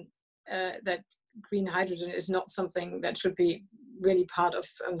assumption that green hydrogen is not something that should be really part of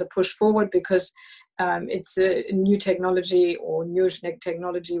the push forward, because it's a new technology or newish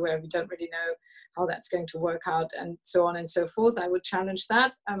technology where we don't really know how that's going to work out, and so on and so forth. I would challenge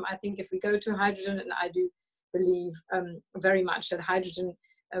that. I think if we go to hydrogen, and I do believe very much that hydrogen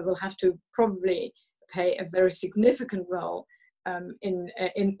will have to probably play a very significant role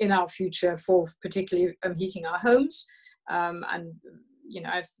in our future for particularly heating our homes. And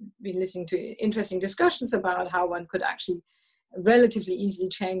I've been listening to interesting discussions about how one could actually relatively easily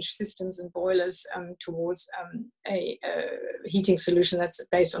change systems and boilers towards a heating solution that's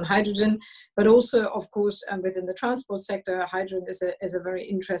based on hydrogen. But also, of course, within the transport sector, hydrogen is a very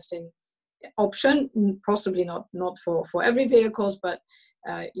interesting option, possibly not for every vehicles, but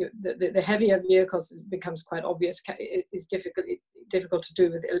the heavier vehicles becomes quite obvious, is difficult to do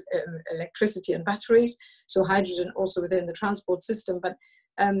with electricity and batteries. So hydrogen also within the transport system, but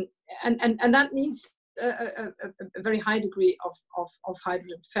and that needs a very high degree of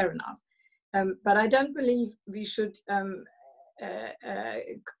hydrogen, fair enough. But I don't believe we should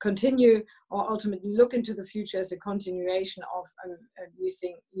continue or ultimately look into the future as a continuation of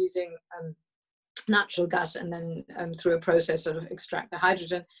using natural gas and then through a process sort of extract the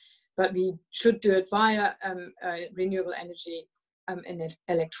hydrogen. But we should do it via renewable energy in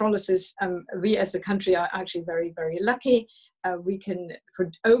electrolysis. We as a country are actually very, very lucky. We can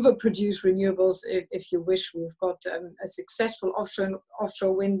overproduce renewables if you wish. We've got a successful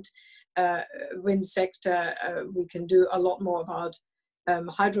offshore wind sector. We can do a lot more about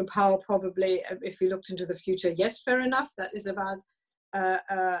hydropower probably. If we looked into the future, yes, fair enough. That is about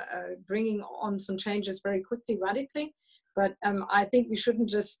bringing on some changes very quickly, radically. But I think we shouldn't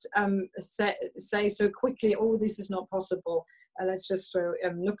just say so quickly, oh, this is not possible. Let's just throw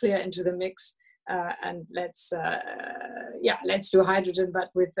nuclear into the mix and let's do hydrogen, but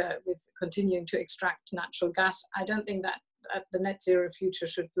with continuing to extract natural gas. I don't think that the net zero future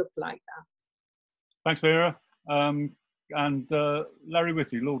should look like that. Thanks, Vera. And Larry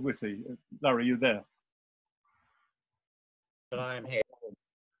Whitty, Lord Whitty. Larry, you there? I am here.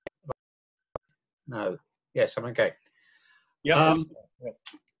 No. Yes, I'm okay. Yeah.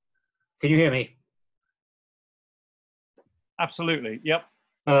 Can you hear me? Absolutely. Yep.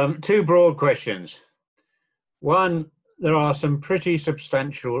 Two broad questions. One, there are some pretty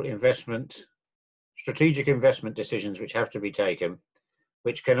substantial strategic investment decisions which have to be taken,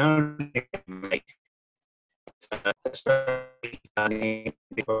 which can only make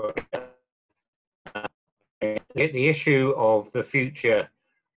the issue of the future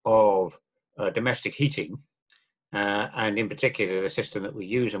of domestic heating, and in particular the system that we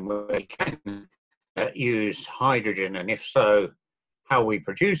use and where we can use hydrogen, and if so, how we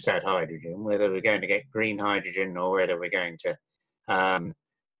produce that hydrogen, whether we're going to get green hydrogen or whether we're going to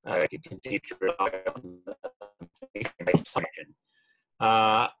continue to rely on hydrogen.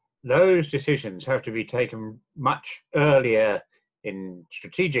 Those decisions have to be taken much earlier in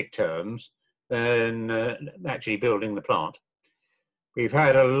strategic terms than actually building the plant. We've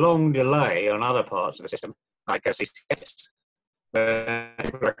had a long delay on other parts of the system, like CCS,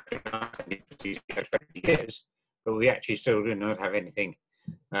 years, but we actually still do not have anything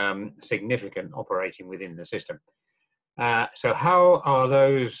significant operating within the system. So how are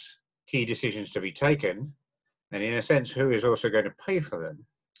those key decisions to be taken? And in a sense, who is also going to pay for them?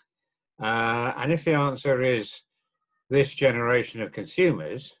 And if the answer is this generation of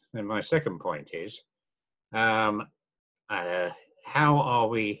consumers, then my second point is, how are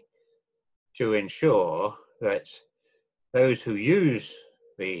we to ensure that those who use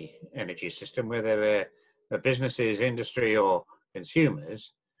the energy system, whether they're businesses, industry, or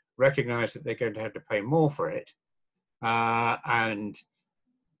consumers, recognize that they're going to have to pay more for it and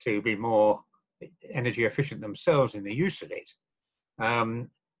to be more energy efficient themselves in the use of it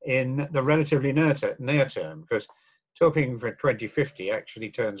in the relatively near term, because talking for 2050 actually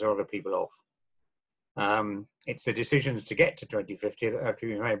turns a lot of people off. It's the decisions to get to 2050 that have to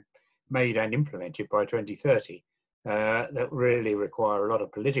be made and implemented by 2030 that really require a lot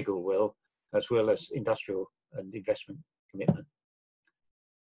of political will as well as industrial and investment commitment.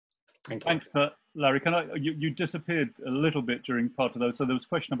 Thank you. Thanks, Larry. You disappeared a little bit during part of those. So there was a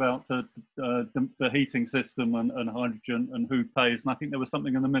question about the heating system and hydrogen and who pays. And I think there was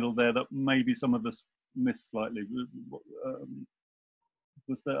something in the middle there that maybe some of us missed slightly.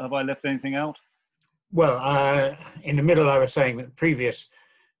 Have I left anything out? Well, in the middle, I was saying that previous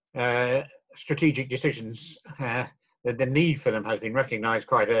strategic decisions, the need for them has been recognised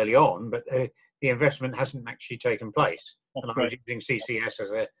quite early on, but the investment hasn't actually taken place. That's and I was using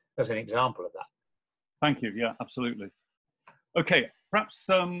CCS as an example of that. Thank you. Yeah, absolutely. Okay, perhaps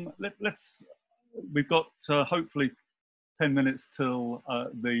we've got hopefully 10 minutes till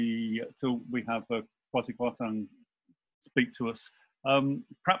we have Kwasi Kwarteng speak to us.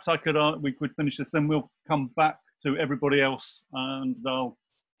 Perhaps we could finish this, then we'll come back to everybody else, and I'll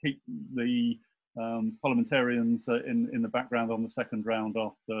keep the parliamentarians in the background on the second round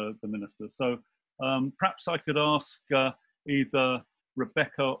after the minister. So perhaps I could ask either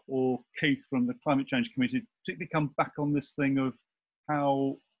Rebecca or Keith from the Climate Change Committee particularly come back on this thing of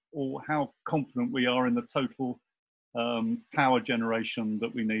how confident we are in the total power generation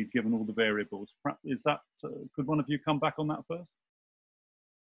that we need given all the variables. Is that could one of you come back on that first?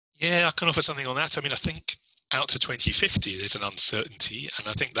 Yeah, I can offer something on that. I mean, I think out to 2050 there's an uncertainty, and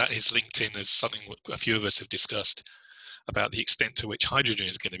I think that is linked in as something a few of us have discussed about the extent to which hydrogen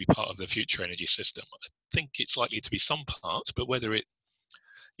is going to be part of the future energy system. I think it's likely to be some part, but whether it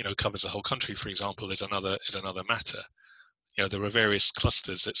covers the whole country, for example, is another matter. There are various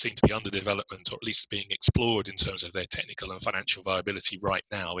clusters that seem to be under development, or at least being explored in terms of their technical and financial viability right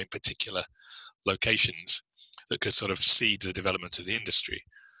now in particular locations that could sort of seed the development of the industry.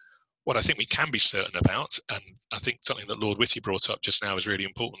 What I think we can be certain about, and I think something that Lord Whitty brought up just now is really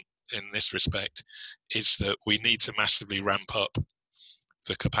important in this respect, is that we need to massively ramp up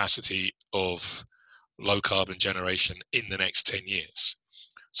the capacity of low carbon generation in the next 10 years.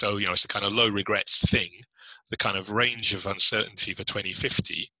 So, you know, it's a kind of low regrets thing. The kind of range of uncertainty for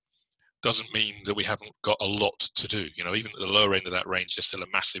 2050 doesn't mean that we haven't got a lot to do. You know, even at the lower end of that range, there's still a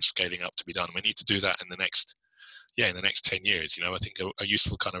massive scaling up to be done. We need to do that in the next 10 years. You know, I think a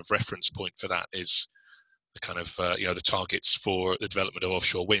useful kind of reference point for that is the kind of, you know, the targets for the development of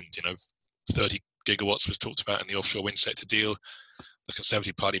offshore wind. You know, 30 gigawatts was talked about in the offshore wind sector deal. The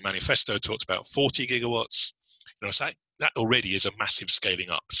Conservative Party manifesto talked about 40 gigawatts. You know, so that already is a massive scaling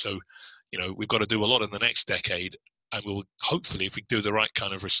up. So, you know, we've got to do a lot in the next decade, and we'll hopefully, if we do the right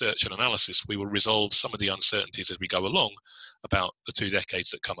kind of research and analysis, we will resolve some of the uncertainties as we go along about the 2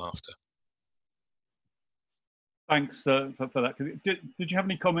 decades that come after. Thanks for that. Did you have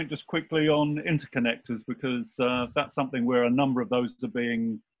any comment just quickly on interconnectors? Because that's something where a number of those are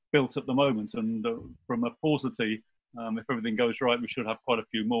being built at the moment, and from a paucity, if everything goes right, we should have quite a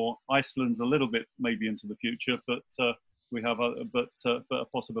few more. Iceland's a little bit maybe into the future, but we have a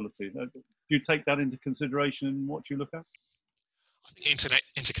possibility. Do you take that into consideration in what you look at? I think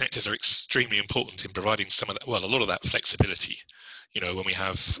interconnectors are extremely important in providing some of that, well, a lot of that flexibility. You know, when we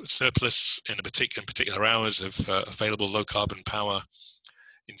have surplus in particular hours of available low carbon power,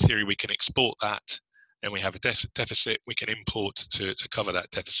 in theory we can export that, and we have a deficit, we can import to cover that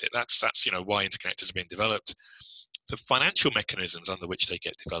deficit. That's you know, why interconnectors are being developed. The financial mechanisms under which they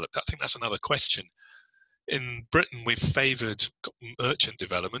get developed, I think that's another question. In Britain, we've favoured merchant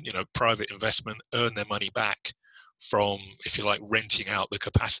development, you know, private investment, earn their money back from, if you like, renting out the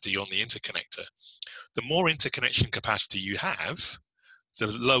capacity on the interconnector. The more interconnection capacity you have, the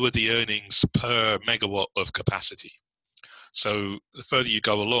lower the earnings per megawatt of capacity. So the further you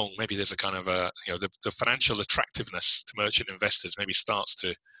go along, maybe there's a kind of a, you know, the financial attractiveness to merchant investors maybe starts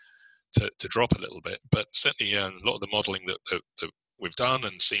to drop a little bit. But certainly a lot of the modelling that we've done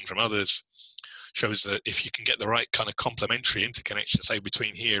and seen from others shows that if you can get the right kind of complementary interconnection, say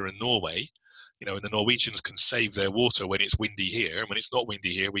between here and Norway, you know, and the Norwegians can save their water when it's windy here, and when it's not windy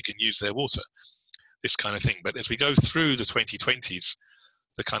here, we can use their water, this kind of thing. But as we go through the 2020s,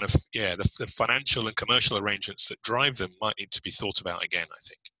 the kind of, yeah, the financial and commercial arrangements that drive them might need to be thought about again, I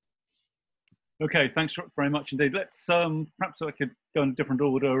think. Okay, thanks very much indeed. Let's, perhaps I could go in a different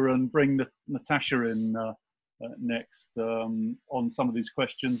order and bring Natasha in next on some of these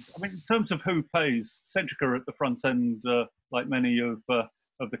questions. I mean, in terms of who pays, Centrica at the front end, like many of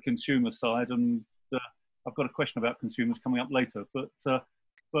the consumer side, and I've got a question about consumers coming up later, but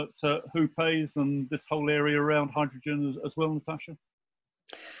who pays, and this whole area around hydrogen as well, Natasha?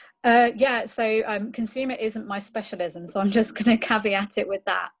 Yeah, so consumer isn't my specialism, so I'm just going to caveat it with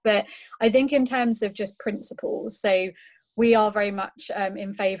that. But I think in terms of just principles, so we are very much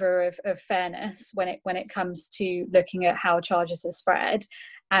in favour of fairness when it comes to looking at how charges are spread.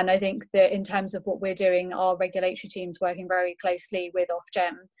 And I think that in terms of what we're doing, our regulatory team's working very closely with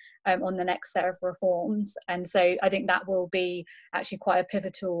Ofgem on the next set of reforms. And so I think that will be actually quite a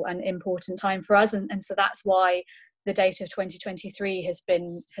pivotal and important time for us. And so that's why the date of 2023 has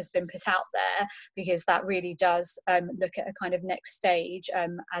been put out there, because that really does look at a kind of next stage,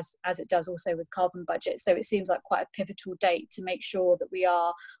 as it does also with carbon budgets. So it seems like quite a pivotal date to make sure that we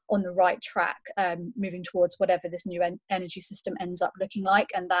are on the right track, moving towards whatever this new energy system ends up looking like,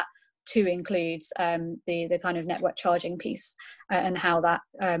 and that too includes the kind of network charging piece and how that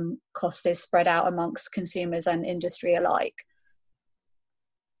cost is spread out amongst consumers and industry alike.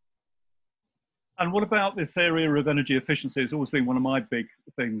 And what about this area of energy efficiency? It's always been one of my big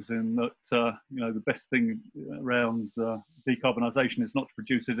things, in that you know, the best thing around decarbonisation is not to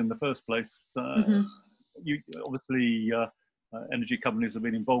produce it in the first place. You obviously energy companies have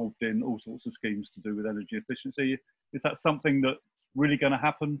been involved in all sorts of schemes to do with energy efficiency. Is that something that's really going to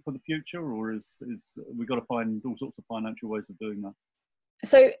happen for the future, or is we've got to find all sorts of financial ways of doing that?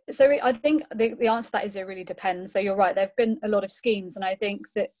 So I think the answer to that is it really depends. So you're right, there have been a lot of schemes, and I think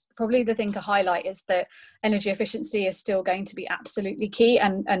that probably the thing to highlight is that energy efficiency is still going to be absolutely key,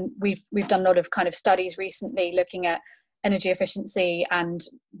 and we've done a lot of kind of studies recently looking at energy efficiency and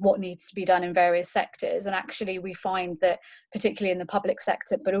what needs to be done in various sectors. And actually we find that particularly in the public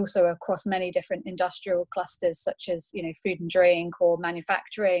sector, but also across many different industrial clusters such as, you know, food and drink or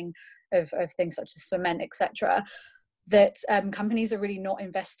manufacturing of things such as cement, etc., that companies are really not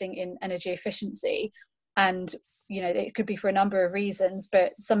investing in energy efficiency. And you know, it could be for a number of reasons,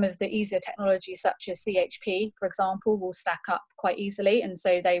 but some of the easier technologies such as CHP, for example, will stack up quite easily. And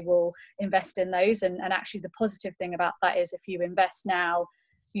so they will invest in those. And actually the positive thing about that is if you invest now,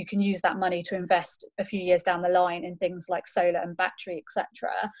 you can use that money to invest a few years down the line in things like solar and battery,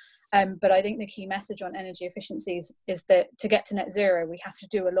 etc. But I think the key message on energy efficiencies is that to get to net zero, we have to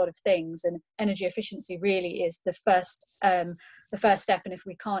do a lot of things, and energy efficiency really is the first step. And if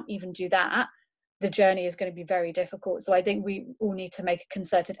we can't even do that, the journey is going to be very difficult. So I think we all need to make a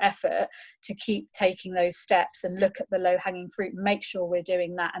concerted effort to keep taking those steps and look at the low-hanging fruit, make sure we're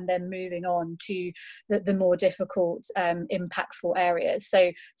doing that, and then moving on to the more difficult, impactful areas.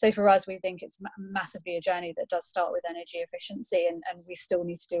 So for us, we think it's massively a journey that does start with energy efficiency, and we still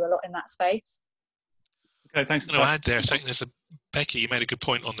need to do a lot in that space. Okay, thanks. I'm going to add there, I think Becky, you made a good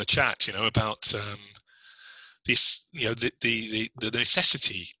point on the chat, about this, the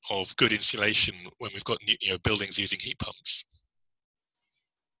necessity of good insulation when we've got buildings using heat pumps.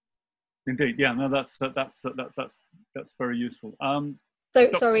 Indeed, yeah, no, that's very useful.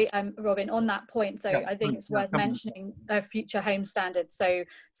 Sorry, Robin, on that point, yeah, I think it's worth mentioning future home standards. So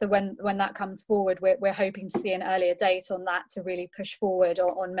when that comes forward, we're hoping to see an earlier date on that to really push forward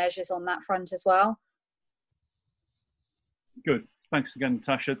on measures on that front as well. Good, thanks again,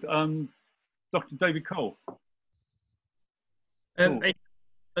 Natasha. Dr. David Cole. I'd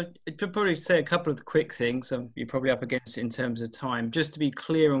probably say a couple of quick things. You're probably up against it in terms of time. Just to be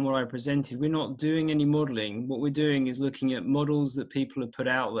clear on what I presented, we're not doing any modelling. What we're doing is looking at models that people have put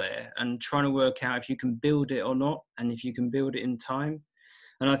out there and trying to work out if you can build it or not, and if you can build it in time.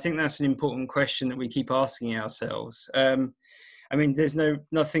 And I think that's an important question that we keep asking ourselves. I mean, there's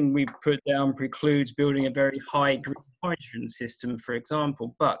nothing we put down precludes building a very high green hydrogen system, for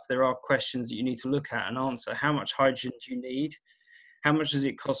example, but there are questions that you need to look at and answer. How much hydrogen do you need? How much does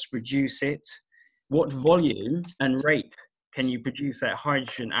it cost to produce it? What volume and rate can you produce that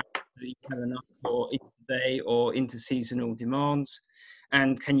hydrogen at that you have enough for intraday or interseasonal demands?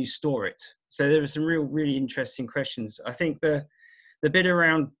 And can you store it? So there are some really interesting questions. I think the bit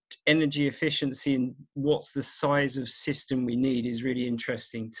around energy efficiency and what's the size of system we need is really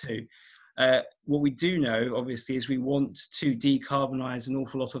interesting too. What we do know, obviously, is we want to decarbonise an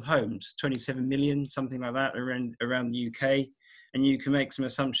awful lot of homes, 27 million, something like that, around the UK. And you can make some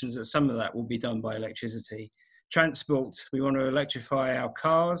assumptions that some of that will be done by electricity. Transport, we want to electrify our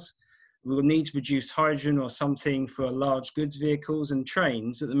cars. We will need to produce hydrogen or something for large goods vehicles and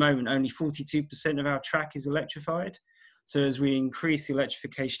trains. At the moment, only 42% of our track is electrified. So as we increase the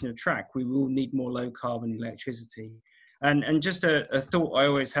electrification of track, we will need more low carbon electricity. And just a thought I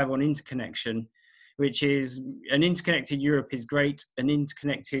always have on interconnection, which is an interconnected Europe is great, an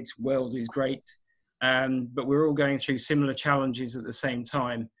interconnected world is great. But we're all going through similar challenges at the same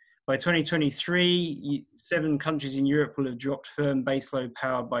time. By 2023, 7 countries in Europe will have dropped firm baseload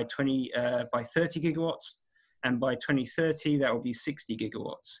power by 30 gigawatts, and by 2030 that will be 60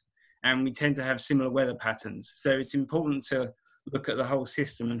 gigawatts. And we tend to have similar weather patterns, so it's important to look at the whole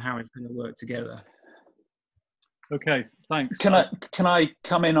system and how it's going to work together. Okay, thanks. Can I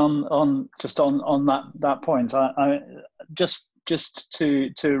come in on that point? I just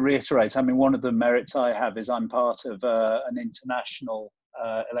to reiterate, I mean, one of the merits I have is I'm part of an international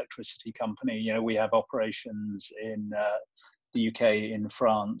electricity company. We have operations in the UK, in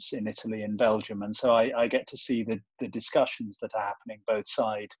France, in Italy, in Belgium, and so I get to see the discussions that are happening both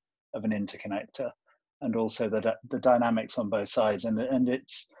sides of an interconnector, and also the dynamics on both sides. And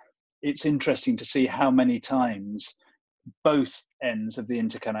it's interesting to see how many times both ends of the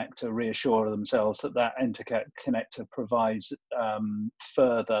interconnector reassure themselves that interconnector provides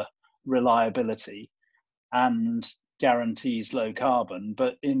further reliability and guarantees low carbon.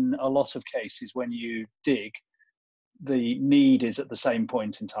 But in a lot of cases, when you dig, the need is at the same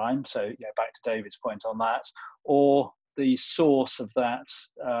point in time. So back to David's point on that, or the source of that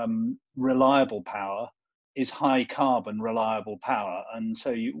reliable power is high carbon reliable power. And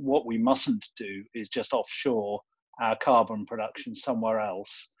so what we mustn't do is just offshore our carbon production somewhere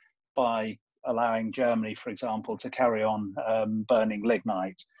else by allowing Germany, for example, to carry on burning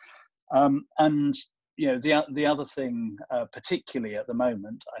lignite. And the other thing, particularly at the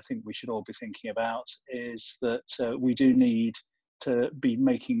moment, I think we should all be thinking about is that we do need to be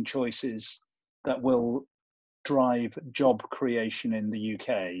making choices that will drive job creation in the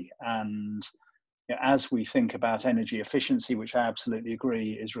UK. And as we think about energy efficiency, which I absolutely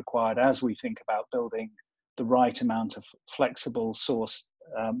agree is required, as we think about building the right amount of flexibility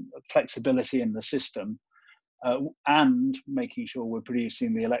in the system, and making sure we're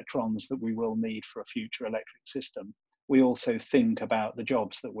producing the electrons that we will need for a future electric system, we also think about the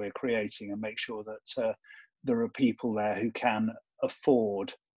jobs that we're creating and make sure that there are people there who can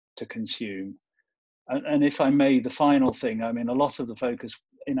afford to consume. And if I may, the final thing, I mean, a lot of the focus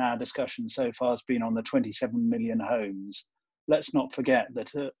in our discussion so far has been on the 27 million homes let's not forget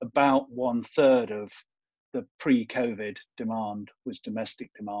that about 1/3 of the pre-COVID demand was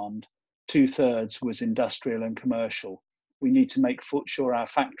domestic demand, 2/3 was industrial and commercial. We need to make sure our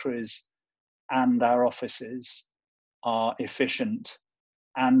factories and our offices are efficient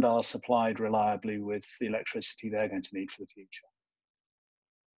and are supplied reliably with the electricity they're going to need for the future.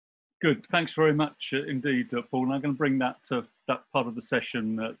 Good, thanks very much indeed, Paul. And I'm going to bring that part of the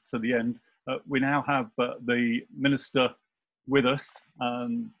session to the end. We now have the Minister with us.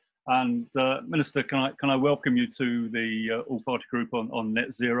 Minister, can I welcome you to the all-party group on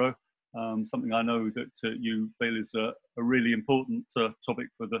net zero? Something I know that you feel is a really important topic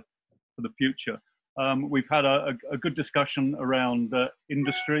for the future. We've had a good discussion around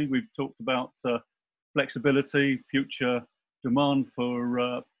industry. We've talked about flexibility, future demand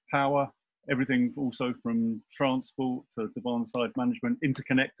for power, everything also from transport to demand-side management,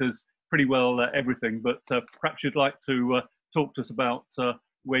 interconnectors, pretty well everything. But perhaps you'd like to talk to us about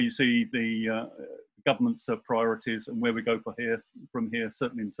where you see the government's priorities and where we go from here,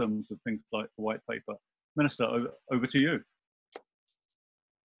 certainly in terms of things like the white paper. Minister, over to you.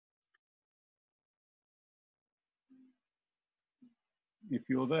 If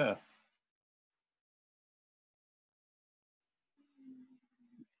you're there.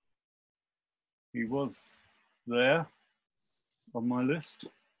 He was there on my list.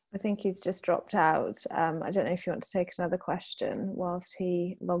 I think he's just dropped out. I don't know if you want to take another question whilst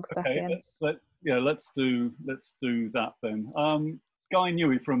he logs back in. Let's do that then. Guy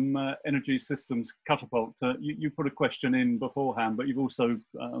Newey from Energy Systems Catapult, you put a question in beforehand, but you've also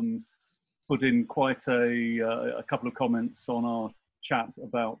put in quite a couple of comments on our chat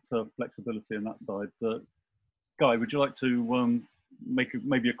about flexibility on that side. Guy, would you like to make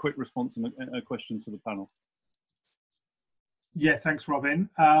maybe a quick response and a question to the panel? Yeah, thanks, Robin.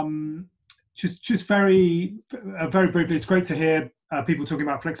 Just very briefly, it's great to hear people talking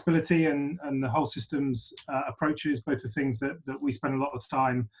about flexibility and the whole system's approaches, both the things that we spend a lot of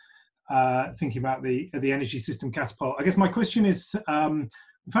time thinking about the energy system catapult. I guess my question is,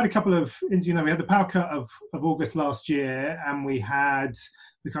 we've had a couple of, we had the power cut of August last year, and we had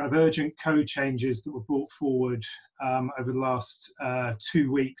the kind of urgent code changes that were brought forward over the last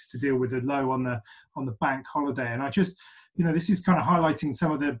 2 weeks to deal with the low on the bank holiday. And I just, this is kind of highlighting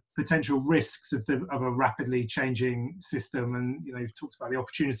some of the potential risks of a rapidly changing system. And you've talked about the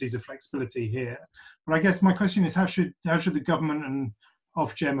opportunities of flexibility here. But I guess my question is, how should the government and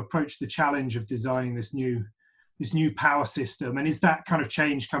Ofgem approach the challenge of designing this new power system? And is that kind of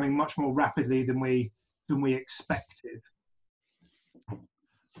change coming much more rapidly than we expected?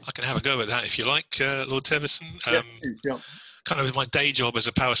 I can have a go at that if you like, Lord Teverson. Yeah. Kind of my day job as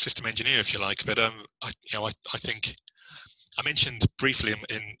a power system engineer, if you like. But I think I mentioned briefly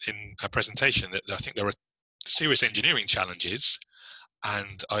in our presentation that I think there are serious engineering challenges,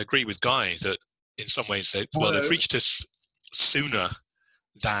 and I agree with Guy that in some ways they've reached us sooner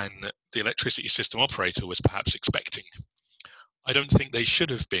than the electricity system operator was perhaps expecting. I don't think they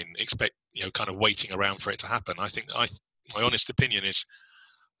should have been kind of waiting around for it to happen. I think my honest opinion is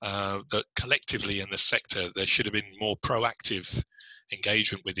that collectively in the sector there should have been more proactive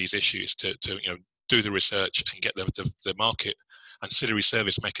engagement with these issues to do the research and get the market ancillary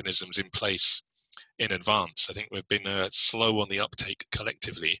service mechanisms in place in advance. I think we've been slow on the uptake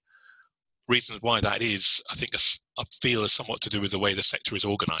collectively. Reasons why that is, I feel is somewhat to do with the way the sector is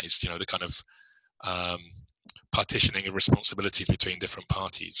organised. The kind of partitioning of responsibilities between different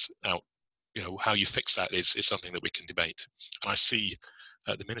parties. Now, how you fix that is something that we can debate. And I see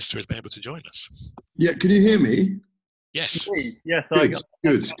the Minister has been able to join us. Yeah, can you hear me? Yes. Yes.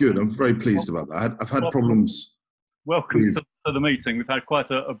 Good. I'm very pleased about that. I've had problems. Welcome to the meeting. We've had quite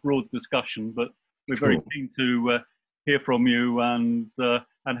a broad discussion, but we're very keen to hear from you and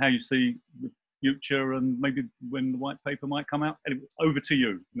how you see the future and maybe when the white paper might come out. Anyway, over to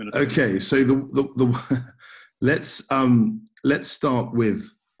you, Minister. Okay, so let's start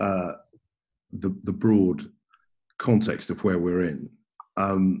with the broad context of where we're in.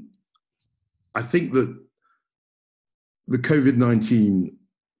 I think that the COVID-19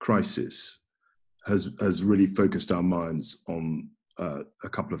 crisis has really focused our minds on a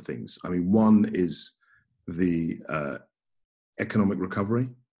couple of things. I mean, one is the economic recovery,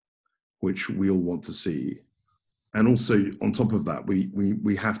 which we all want to see. And also on top of that,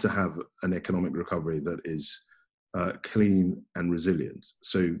 we have to have an economic recovery that is clean and resilient.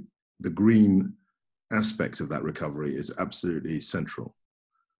 So the green aspect of that recovery is absolutely central.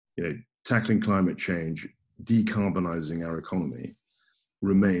 Tackling climate change, decarbonising our economy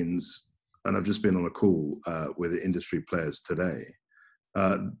remains, and I've just been on a call with the industry players today,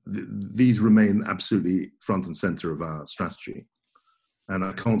 these remain absolutely front and center of our strategy. And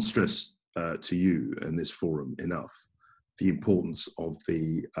I can't stress to you in this forum enough the importance of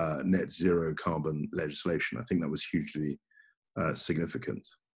the net zero carbon legislation. I think that was hugely significant.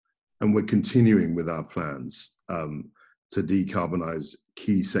 And we're continuing with our plans to decarbonize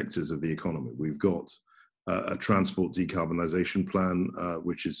key sectors of the economy. We've got a transport decarbonisation plan,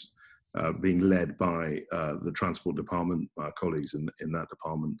 which is being led by the Transport Department, our colleagues in that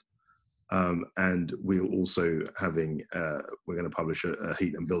department. And we're also having, we're going to publish a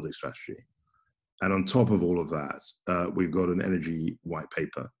heat and building strategy. And on top of all of that, we've got an energy white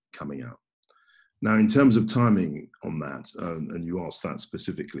paper coming out. Now, in terms of timing on that, and you asked that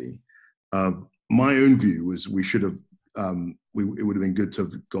specifically, my own view was we should have, it would have been good to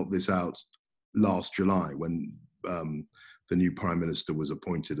have got this out last July when the new Prime Minister was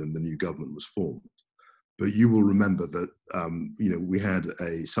appointed and the new government was formed. But you will remember that we had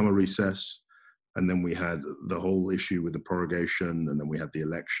a summer recess, and then we had the whole issue with the prorogation, and then we had the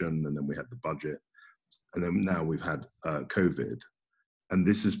election, and then we had the budget, and then now we've had COVID. And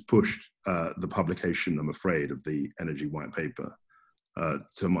this has pushed the publication, I'm afraid, of the Energy White Paper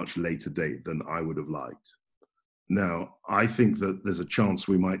to a much later date than I would have liked. Now, I think that there's a chance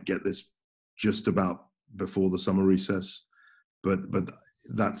we might get this just about before the summer recess, but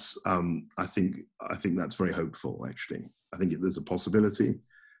that's I think that's very hopeful. Actually, I think there's a possibility,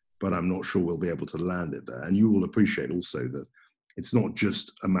 but I'm not sure we'll be able to land it there. And you will appreciate also that it's not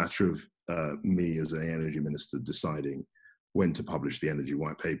just a matter of me as an energy minister deciding when to publish the Energy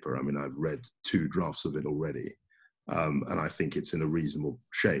White Paper. I mean, I've read 2 drafts of it already, and I think it's in a reasonable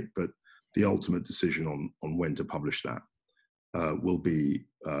shape. But the ultimate decision on when to publish that will be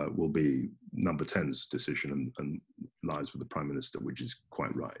Number 10's decision and lies with the Prime Minister, which is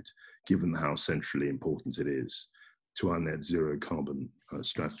quite right, given how centrally important it is to our net zero carbon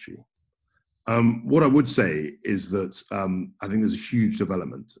strategy. What I would say is that I think there's a huge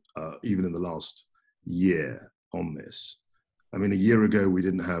development, even in the last year on this. I mean, a year ago, we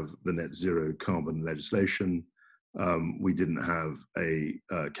didn't have the net zero carbon legislation. We didn't have a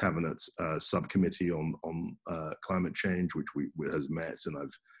cabinet subcommittee on climate change, which has met, and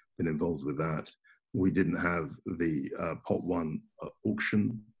I've been involved with that. We didn't have the Pot 1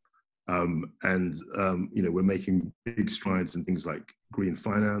 auction. We're making big strides in things like green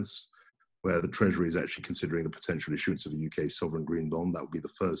finance, where the Treasury is actually considering the potential issuance of a UK sovereign green bond. That would be the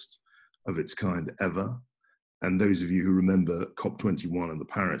first of its kind ever. And those of you who remember COP21 and the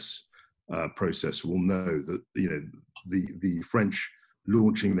Paris process will know that the French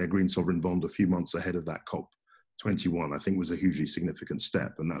launching their green sovereign bond a few months ahead of that COP21, I think, was a hugely significant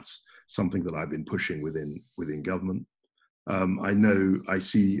step, and that's something that I've been pushing within government. I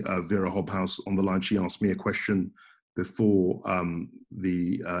see Vera Hobhouse on the line. She asked me a question before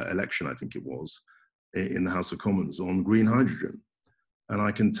the election, I think it was, in the House of Commons on green hydrogen. And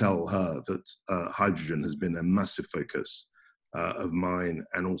I can tell her that hydrogen has been a massive focus of mine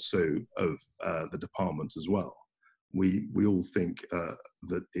and also of the department as well. We all think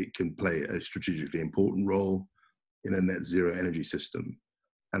that it can play a strategically important role in a net zero energy system.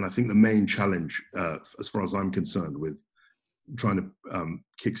 And I think the main challenge, as far as I'm concerned, with trying to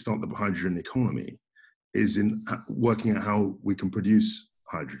kickstart the hydrogen economy is in working out how we can produce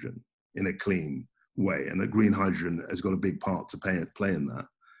hydrogen in a clean way. And that green hydrogen has got a big part to play in that.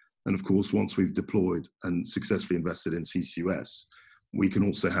 And of course, once we've deployed and successfully invested in CCUS, we can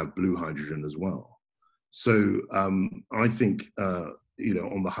also have blue hydrogen as well. So I think,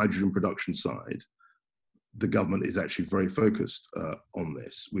 on the hydrogen production side, the government is actually very focused on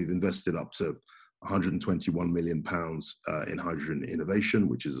this. We've invested up to £121 million in hydrogen innovation,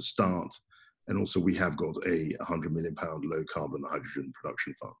 which is a start. And also we have got a £100 million low carbon hydrogen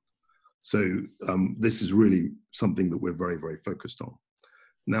production fund. So this is really something that we're very, very focused on.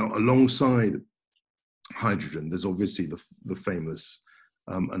 Now, alongside hydrogen, there's obviously the famous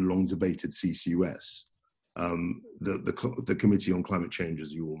and long debated CCUS. The Committee on Climate Change,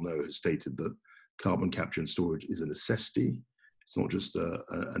 as you all know, has stated that carbon capture and storage is a necessity. It's not just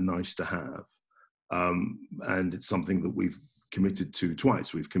a nice to have. And it's something that we've committed to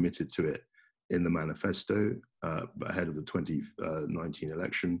twice. We've committed to it in the manifesto ahead of the 2019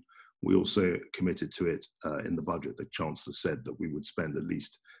 election. We also committed to it in the budget. The Chancellor said that we would spend at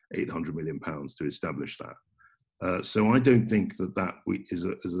least £800 million to establish that. So I don't think that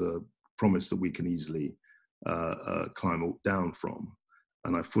is a promise that we can easily climb down from.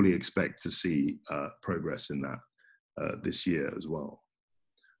 And I fully expect to see progress in that this year as well.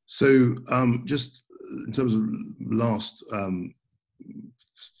 So just in terms of last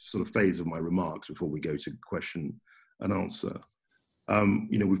sort of phase of my remarks before we go to question and answer,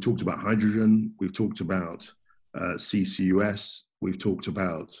 We've talked about hydrogen, we've talked about CCUS, we've talked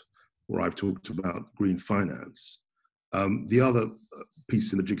about, or I've talked about green finance. The other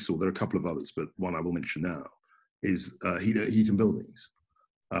piece in the jigsaw, there are a couple of others, but one I will mention now, is Heaton buildings.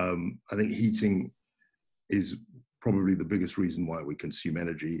 I think heating is probably the biggest reason why we consume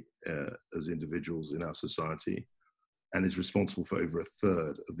energy as individuals in our society, and is responsible for over a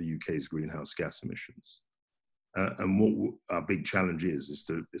third of the UK's greenhouse gas emissions. And what our big challenge is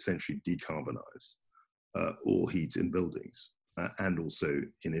to essentially decarbonise all heat in buildings and also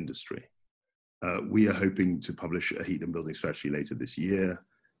in industry. We are hoping to publish a heat and building strategy later this year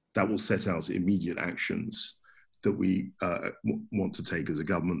that will set out immediate actions that we want to take as a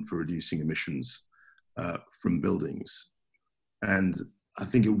government for reducing emissions from buildings. And I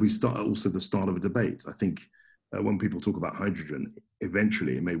think it will be also the start of a debate. I think when people talk about hydrogen,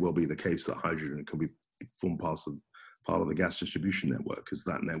 eventually it may well be the case that hydrogen can form part of the gas distribution network, because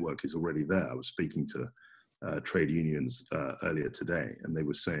that network is already there. I was speaking to trade unions earlier today, and they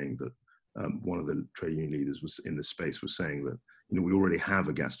were saying that one of the trade union leaders was in this space was saying that we already have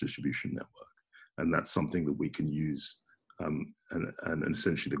a gas distribution network, and that's something that we can use. And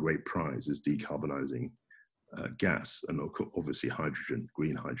essentially, the great prize is decarbonising gas, and obviously hydrogen,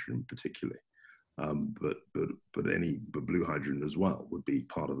 green hydrogen particularly, but blue hydrogen as well would be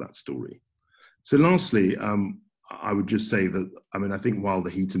part of that story. So, lastly, I would just say that I think while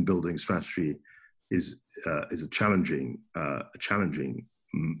the heat and building strategy is a challenging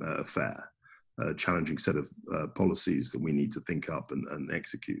affair, a challenging set of policies that we need to think up and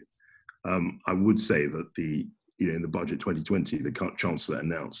execute. I would say that in the budget 2020, the Chancellor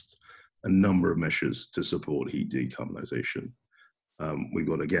announced a number of measures to support heat decarbonisation. We've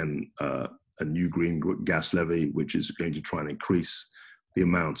got, again, a new green gas levy, which is going to try and increase the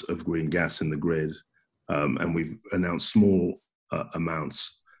amount of green gas in the grid. And we've announced small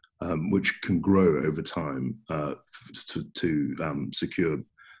amounts which can grow over time to secure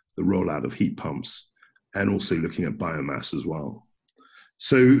the rollout of heat pumps, and also looking at biomass as well.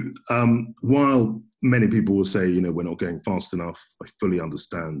 So while many people will say, we're not going fast enough, I fully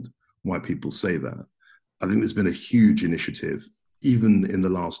understand why people say that. I think there's been a huge initiative, even in the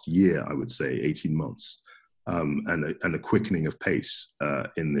last year, I would say 18 months, and a quickening of pace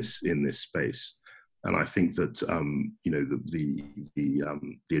in this space. And I think that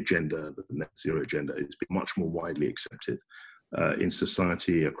the agenda, the net zero agenda, has been much more widely accepted in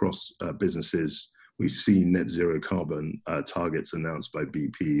society, across businesses. We've seen net zero carbon targets announced by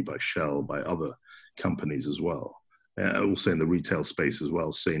BP, by Shell, by other companies as well. Also in the retail space as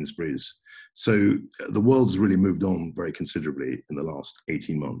well, Sainsbury's. So the world's really moved on very considerably in the last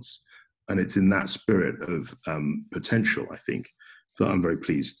 18 months. And it's in that spirit of potential, I think, that I'm very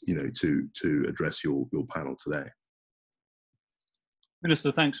pleased, to address your panel today.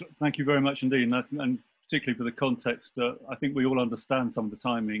 Minister, thank you very much indeed, and particularly for the context. I think we all understand some of the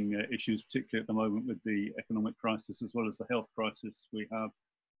timing issues, particularly at the moment with the economic crisis as well as the health crisis we have,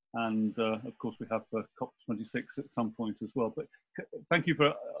 and of course we have COP26 at some point as well. But thank you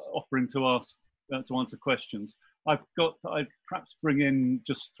for offering to answer questions. I'd perhaps bring in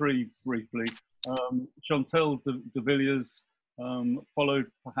just three briefly. Chantal de Villiers, followed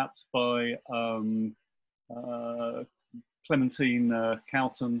perhaps by Clementine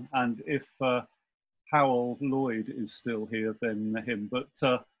Cowton, and if Howell Lloyd is still here, then him. But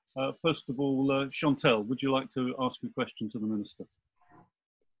first of all, Chantal, would you like to ask a question to the Minister?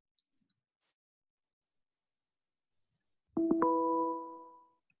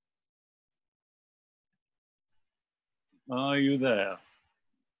 Are you there?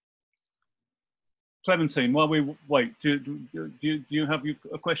 Clementine, while we wait, do you have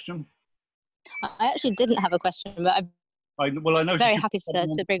a question? I actually didn't have a question, but I'm very happy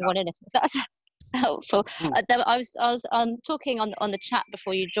to bring one in if that's helpful. I was talking on the chat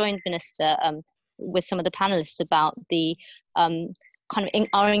before you joined, Minister, with some of the panelists about the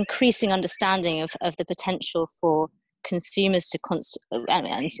our increasing understanding of the potential for consumers to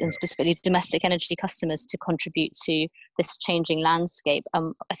and specifically domestic energy customers to contribute to this changing landscape.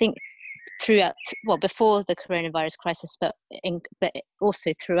 I think before the coronavirus crisis, but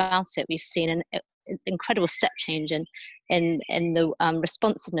also throughout it, we've seen an incredible step change in the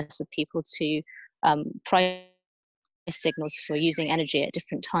responsiveness of people to price signals for using energy at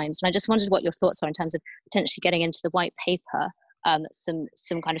different times. And I just wondered what your thoughts are in terms of potentially getting into the white paper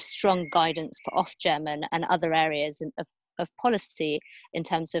some kind of strong guidance for Ofgem and other areas of policy in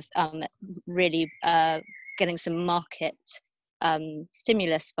terms of really getting some market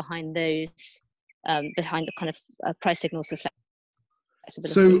stimulus behind those, behind the kind of price signals of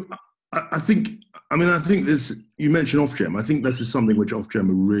flexibility. So I think this, you mentioned Ofgem. I think this is something which Ofgem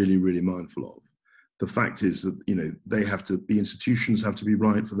are really, really mindful of. The fact is that, you know, the institutions have to be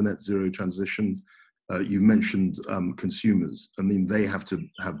right for the net zero transition. You mentioned consumers. I mean, they have to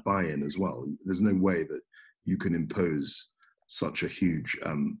have buy-in as well. There's no way that you can impose such a huge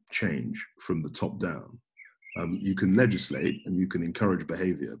change from the top down. You can legislate and you can encourage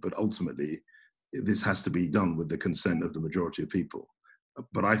behavior, but ultimately this has to be done with the consent of the majority of people.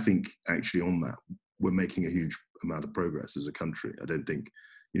 But I think actually on that, we're making a huge amount of progress as a country. I don't think,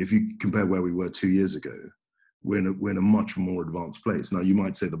 you know, if you compare where we were 2 years ago, we're in a much more advanced place. Now, you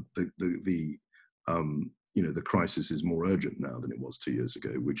might say you know, the crisis is more urgent now than it was 2 years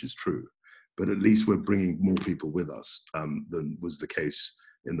ago, which is true. But at least we're bringing more people with us than was the case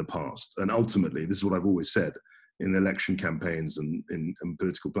in the past. And ultimately, this is what I've always said in election campaigns and in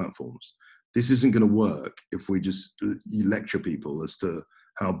political platforms. This isn't going to work if we just lecture people as to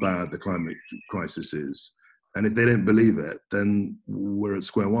how bad the climate crisis is. And if they don't believe it, then we're at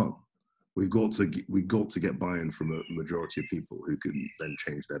square one. We've got to get buy-in from a majority of people who can then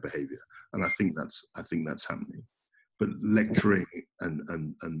change their behaviour. And I think that's happening. But lecturing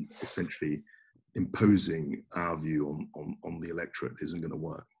and essentially imposing our view on the electorate isn't going to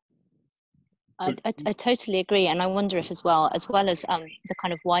work. I totally agree, and I wonder if as well as the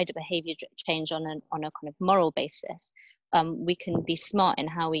kind of wider behaviour change on a kind of moral basis, we can be smart in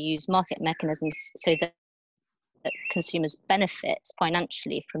how we use market mechanisms so that consumers benefit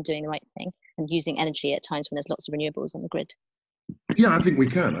financially from doing the right thing and using energy at times when there's lots of renewables on the grid. Yeah, I think we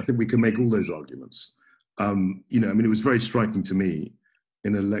can. I think we can make all those arguments. You know, I mean, it was very striking to me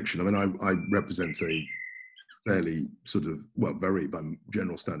in an election. I mean, I represent a fairly sort of, well, very by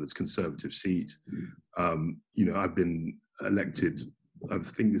general standards, conservative seat. You know, I've been elected, I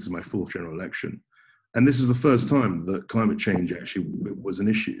think this is my 4th general election. And this is the first time that climate change actually was an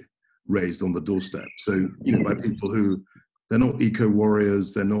issue raised on the doorstep. So, you know, by people who, they're not eco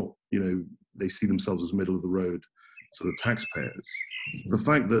warriors, they're not, you know, they see themselves as middle of the road sort of taxpayers. The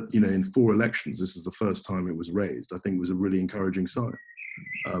fact that, you know, in 4 elections, this is the first time it was raised, I think was a really encouraging sign.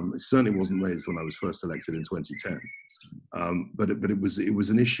 It certainly wasn't raised when I was first elected in 2010, but it was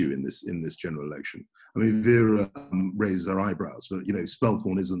an issue in this general election. I mean, Vera raises her eyebrows, but you know,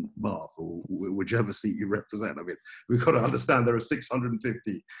 Spelthorne isn't Bath or whichever seat you represent. I mean, we've got to understand there are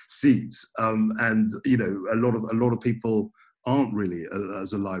 650 seats, and you know, a lot of people aren't really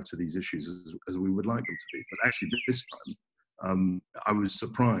as alive to these issues as we would like them to be. But actually, this time, I was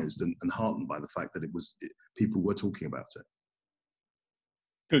surprised and heartened by the fact that people were talking about it.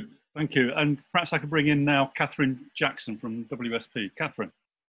 Good, thank you. And perhaps I could bring in now Catherine Jackson from WSP. Catherine.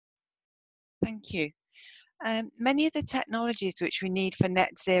 Thank you. Many of the technologies which we need for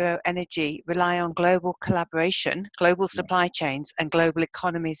net zero energy rely on global collaboration, global supply chains and global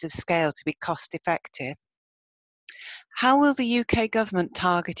economies of scale to be cost effective. How will the UK government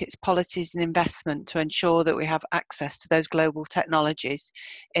target its policies and investment to ensure that we have access to those global technologies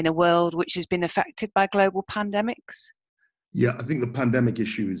in a world which has been affected by global pandemics? Yeah, I think the pandemic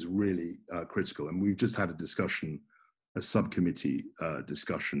issue is really critical. And we've just had a subcommittee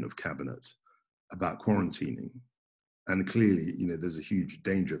discussion of cabinet about quarantining. And clearly, you know, there's a huge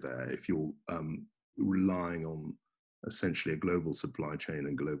danger there if you're relying on essentially a global supply chain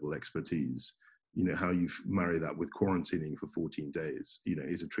and global expertise. You know, how you marry that with quarantining for 14 days, you know,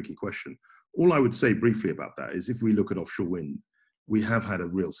 is a tricky question. All I would say briefly about that is if we look at offshore wind, we have had a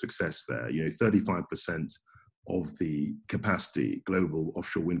real success there. You know, 35% of the capacity, global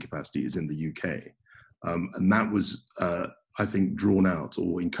offshore wind capacity, is in the UK. And that was, I think, drawn out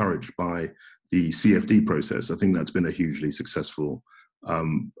or encouraged by the CFD process. I think that's been a hugely successful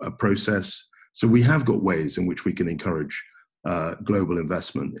process. So we have got ways in which we can encourage global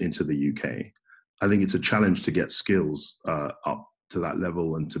investment into the UK. I think it's a challenge to get skills up to that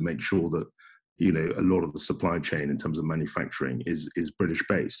level and to make sure that, you know, a lot of the supply chain in terms of manufacturing is British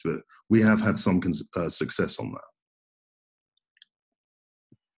based, but we have had some success on that.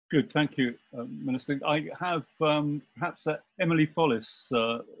 Good, thank you, Minister. I have perhaps Emily Follis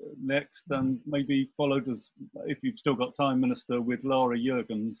next, and maybe followed, as if you've still got time, Minister, with Lara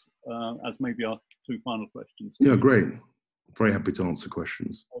Jurgens as maybe our 2 final questions. Yeah, great. Very happy to answer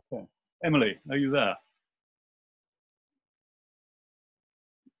questions. Okay. Emily, are you there?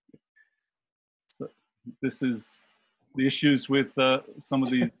 So this is the issues with some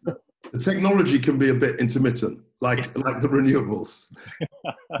of these. The technology can be a bit intermittent, like the renewables.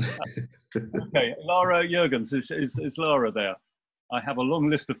 Okay, Lara Jurgens, is Lara there? I have a long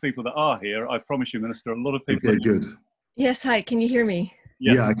list of people that are here. I promise you, Minister, a lot of people. Okay, good. Yes, hi, can you hear me?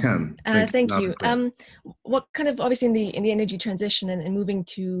 Yes. Yeah, I can. Thank you. What kind of, obviously in the energy transition and moving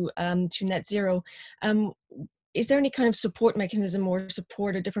to net zero, is there any kind of support mechanism or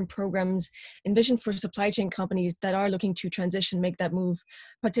support or different programs envisioned for supply chain companies that are looking to transition, make that move,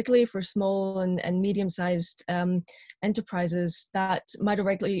 particularly for small and medium-sized enterprises that might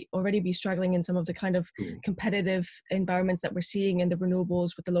already be struggling in some of the kind of competitive environments that we're seeing in the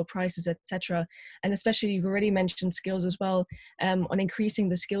renewables with the low prices, etc. And especially, you've already mentioned skills as well, on increasing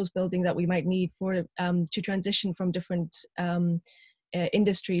the skills building that we might need for to transition from different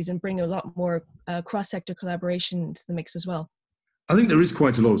industries and bring a lot more cross-sector collaboration into the mix as well. I think there is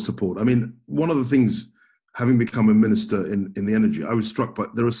quite a lot of support. I mean, one of the things, having become a minister in the energy, I was struck by,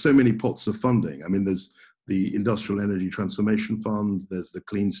 there are so many pots of funding. I mean, there's the Industrial Energy Transformation Fund, there's the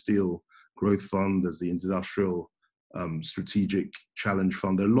Clean Steel Growth Fund, there's the Industrial Strategic Challenge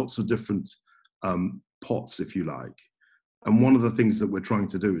Fund. There are lots of different pots, if you like. And one of the things that we're trying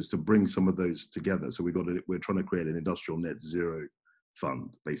to do is to bring some of those together. So we're trying to create an industrial net zero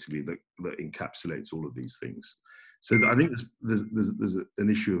fund, basically, that encapsulates all of these things. So I think there's an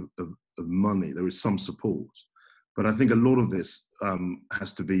issue of money. There is some support, but I think a lot of this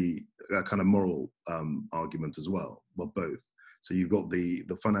has to be a kind of moral argument as well. Well, both. So you've got the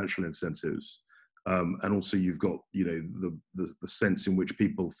financial incentives, and also you've got, you know, the sense in which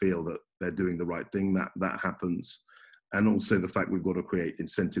people feel that they're doing the right thing. That happens. And also the fact we've got to create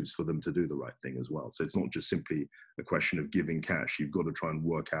incentives for them to do the right thing as well. So it's not just simply a question of giving cash. You've got to try and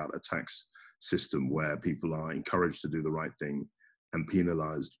work out a tax system where people are encouraged to do the right thing and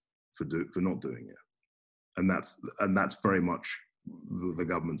penalised for not doing it. And that's very much the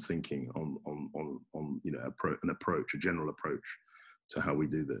government's thinking on you know, a general approach to how we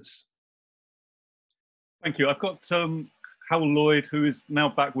do this. Thank you. I've got Howell Lloyd, who is now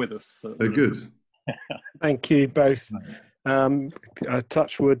back with us. Oh, good. Thank you both.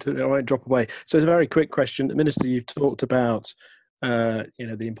 Touch wood, I won't drop away. So it's a very quick question. Minister, you've talked about you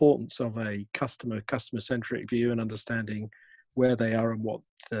know, the importance of a customer-centric view and understanding where they are and what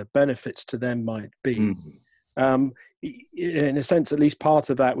the benefits to them might be. In a sense, at least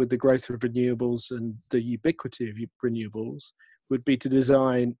part of that with the growth of renewables and the ubiquity of renewables would be to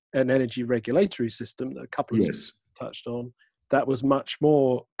design an energy regulatory system that a couple of us touched on, that was much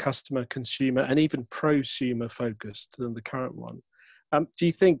more customer, consumer, and even prosumer focused than the current one. Do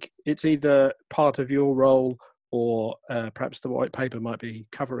you think it's either part of your role or perhaps the white paper might be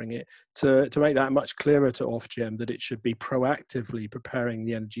covering it to make that much clearer to Ofgem that it should be proactively preparing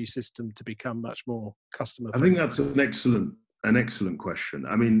the energy system to become much more customer friendly? I think that's an excellent question.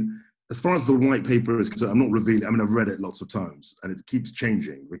 I mean, as far as the white paper is concerned, I'm not revealing. I mean, I've read it lots of times and it keeps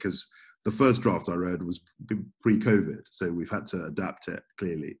changing because the first draft I read was pre-COVID, so we've had to adapt it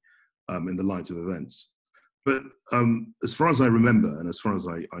clearly in the light of events. But as far as I remember, and as far as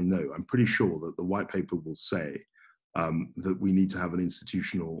I know, I'm pretty sure that the white paper will say that we need to have an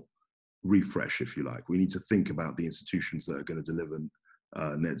institutional refresh, if you like. We need to think about the institutions that are going to deliver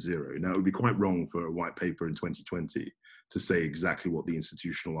net zero. Now, it would be quite wrong for a white paper in 2020 to say exactly what the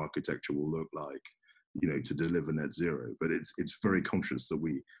institutional architecture will look like, you know, to deliver net zero. But it's very conscious that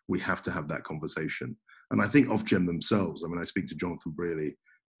we have to have that conversation. And I think Ofgem themselves, I mean, I speak to Jonathan Brearley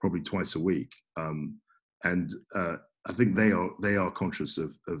probably twice a week, and I think they are conscious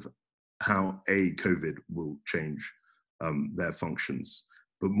of how COVID will change their functions,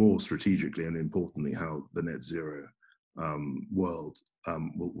 but more strategically and importantly, how the net zero world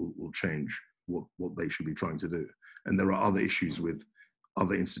will change what they should be trying to do. And there are other issues with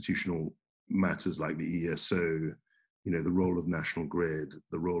other institutional matters like the ESO, you know, the role of National Grid,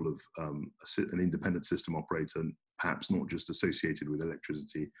 the role of an independent system operator, perhaps not just associated with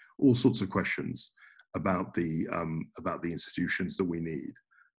electricity, all sorts of questions about the institutions that we need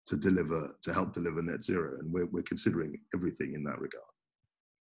to help deliver net zero, and we're considering everything in that regard.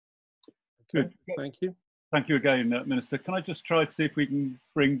 Good. Thank you. Thank you again, Minister. Can I just try to see if we can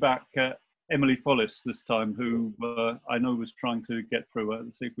bring back Emily Follis this time, who I know was trying to get through.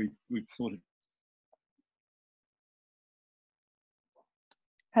 Let's see if we've sorted.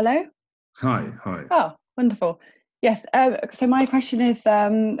 Hello. Hi. Oh, wonderful. Yes. So my question is,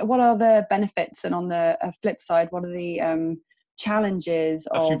 what are the benefits, and on the flip side, what are the challenges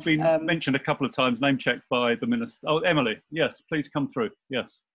of? You've been mentioned a couple of times, name checked by the Minister. Oh, Emily. Yes, please come through.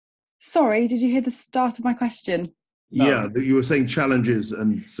 Yes. Sorry, did you hear the start of my question? No. Yeah, you were saying challenges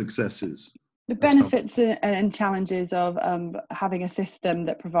and successes. The benefits and challenges of having a system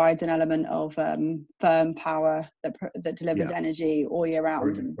that provides an element of firm power that delivers energy all year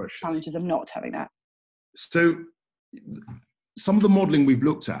round, and challenges of not having that. So some of the modelling we've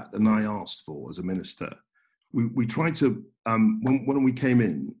looked at and I asked for as a minister we tried to, when we came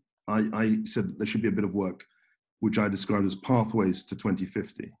in, I said that there should be a bit of work, which I described as pathways to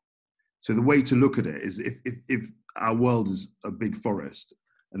 2050. So the way to look at it is if our world is a big forest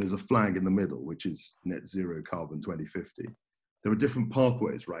and there's a flag in the middle, which is net zero carbon 2050, there are different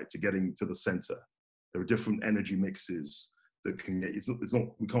pathways, right, to getting to the center. There are different energy mixes that can get,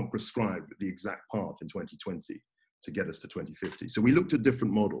 we can't prescribe the exact path in 2020 to get us to 2050. So we looked at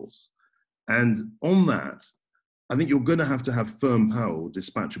different models. And on that, I think you're going to have firm power or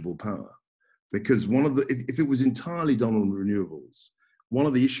dispatchable power, because one of the, if it was entirely done on renewables, one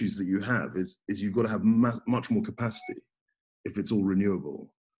of the issues that you have is you've got to have much more capacity if it's all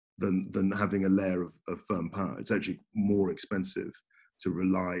renewable than having a layer of firm power. It's actually more expensive to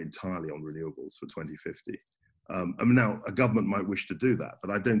rely entirely on renewables for 2050. I mean, now a government might wish to do that,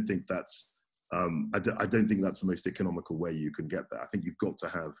 but I don't think that's I don't think that's the most economical way you can get there. I think you've got to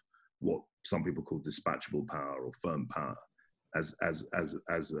have what some people call dispatchable power or firm power as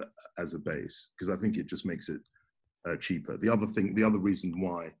a base, because I think it just makes it cheaper. The other reason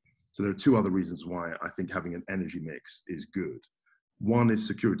why, so there are two other reasons why I think having an energy mix is good. One is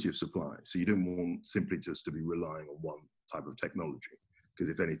security of supply. So you don't want simply just to be relying on one type of technology, because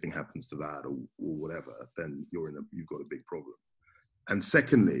if anything happens to that or whatever, then you've got a big problem. And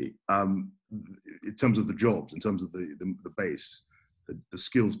secondly, in terms of the jobs, in terms of the base, the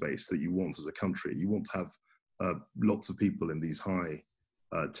skills base that you want as a country, you want to have lots of people in these high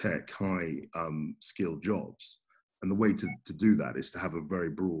tech, high skilled jobs. And the way to do that is to have a very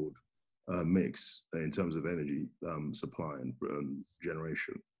broad mix in terms of energy supply and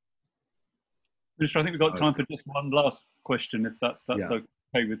generation. Minister, I think we've got time for just one last question, if that's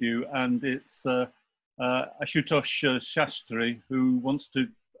okay with you. And it's Ashutosh Shastri, who wants to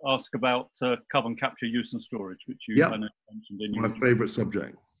ask about carbon capture, use and storage, which you I know mentioned in your... My favourite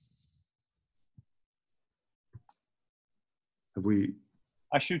subject. Have we...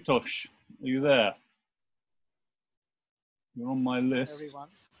 Ashutosh, are you there? You're on my list. Everyone.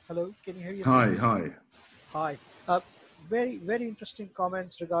 Hello, can you hear me? Hi. Hi. Very interesting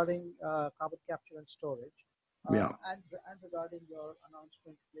comments regarding carbon capture and storage. And regarding your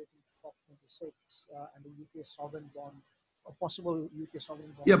announcement relating to COP26 and the UK sovereign bond, a possible UK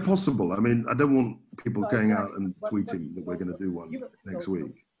sovereign bond. Yeah, possible. I mean, I don't want people going out and tweeting that we're going to do one next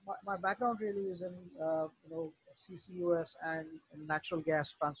week. My background really is in CCUS and natural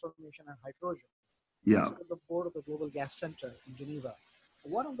gas transformation and hydrogen. Yeah. I'm the board of the Global Gas Center in Geneva.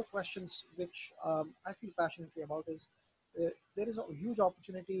 One of the questions which I feel passionately about is there is a huge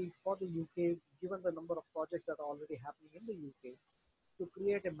opportunity for the UK, given the number of projects that are already happening in the UK, to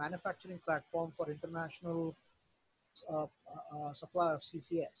create a manufacturing platform for international supply of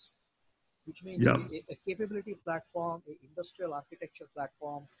CCS, which means a capability platform, an industrial architecture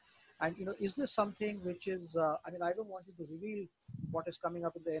platform. And is this something which is, I mean, I don't want you to reveal what is coming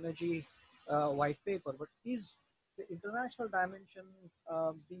up in the energy white paper, but is the international dimension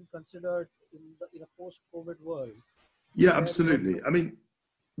being considered in a post-COVID world? Yeah, absolutely. I mean,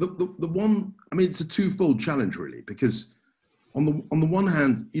 the one, I mean, it's a twofold challenge really, because on the one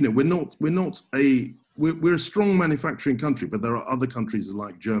hand, we're a strong manufacturing country, but there are other countries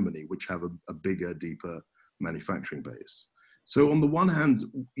like Germany which have a bigger, deeper manufacturing base. So on the one hand,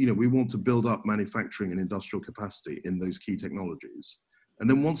 we want to build up manufacturing and industrial capacity in those key technologies. And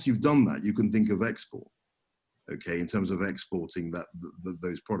then once you've done that, you can think of export, okay, in terms of exporting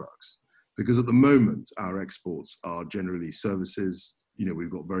those products. Because at the moment, our exports are generally services. We've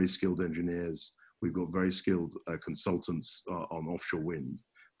got very skilled engineers. We've got very skilled consultants on offshore wind,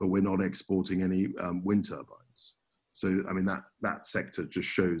 but we're not exporting any wind turbines. So, I mean, that sector just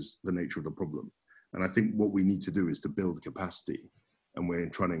shows the nature of the problem. And I think what we need to do is to build capacity. And we're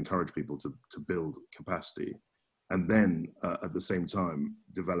trying to encourage people to build capacity. And then at the same time,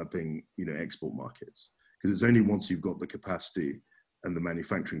 developing, export markets. Because it's only once you've got the capacity and the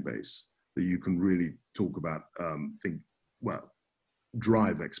manufacturing base that you can really talk about,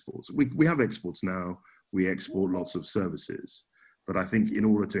 drive exports. We have exports now, we export lots of services, but I think in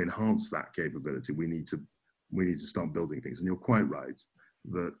order to enhance that capability, we need to start building things. And you're quite right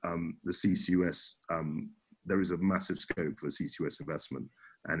that the CCUS, there is a massive scope for CCUS investment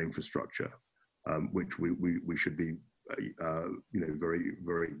and infrastructure, which we should be, very,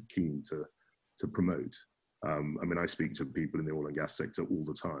 very keen to promote. I mean, I speak to people in the oil and gas sector all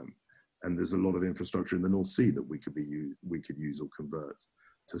the time. And there's a lot of infrastructure in the North Sea that we could use or convert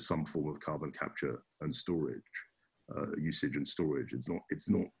to some form of carbon capture and storage, usage and storage. It's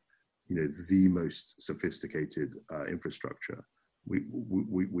not the most sophisticated infrastructure.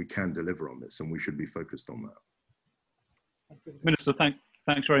 We can deliver on this, and we should be focused on that. Minister,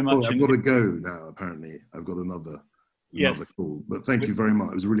 Thanks very much. Oh, I've got to go now, apparently. I've got another call. But thank you very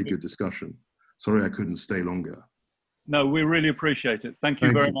much. It was a really good discussion. Sorry I couldn't stay longer. No, we really appreciate it. Thank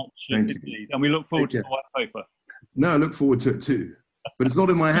you very much indeed. And we look forward to the white paper. No, I look forward to it too. But it's not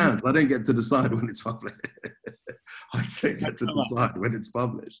in my hands. I don't get to decide when it's published. I don't get to decide when it's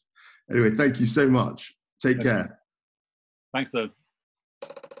published. Anyway, thank you so much. Take care. Thanks, sir.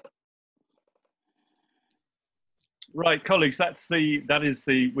 Right, colleagues,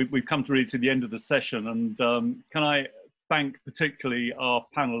 we've come to really to the end of the session, and can I thank particularly our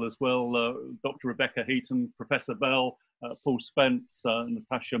panel as well, Dr. Rebecca Heaton, Professor Bell, Paul Spence,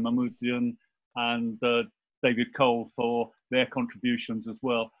 Natasha Mahmoodian, and David Cole for their contributions as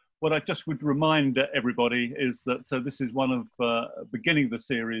well. What I just would remind everybody is that this is one of the beginning of the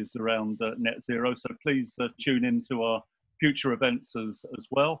series around net zero, so please tune into our future events as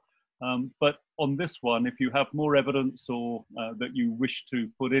well. But on this one, if you have more evidence or that you wish to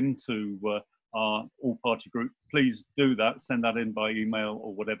put into our all-party group, please do that. Send that in by email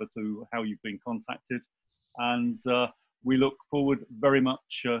or whatever to how you've been contacted. And we look forward very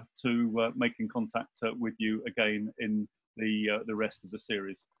much to making contact with you again in the rest of the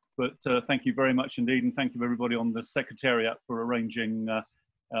series. But thank you very much indeed, and thank you everybody on the Secretariat for arranging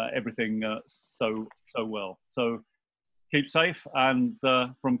everything so well. So keep safe, and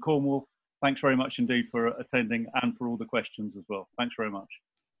from Cornwall, thanks very much indeed for attending and for all the questions as well. Thanks very much.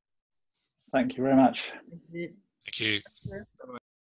 Thank you very much. Thank you.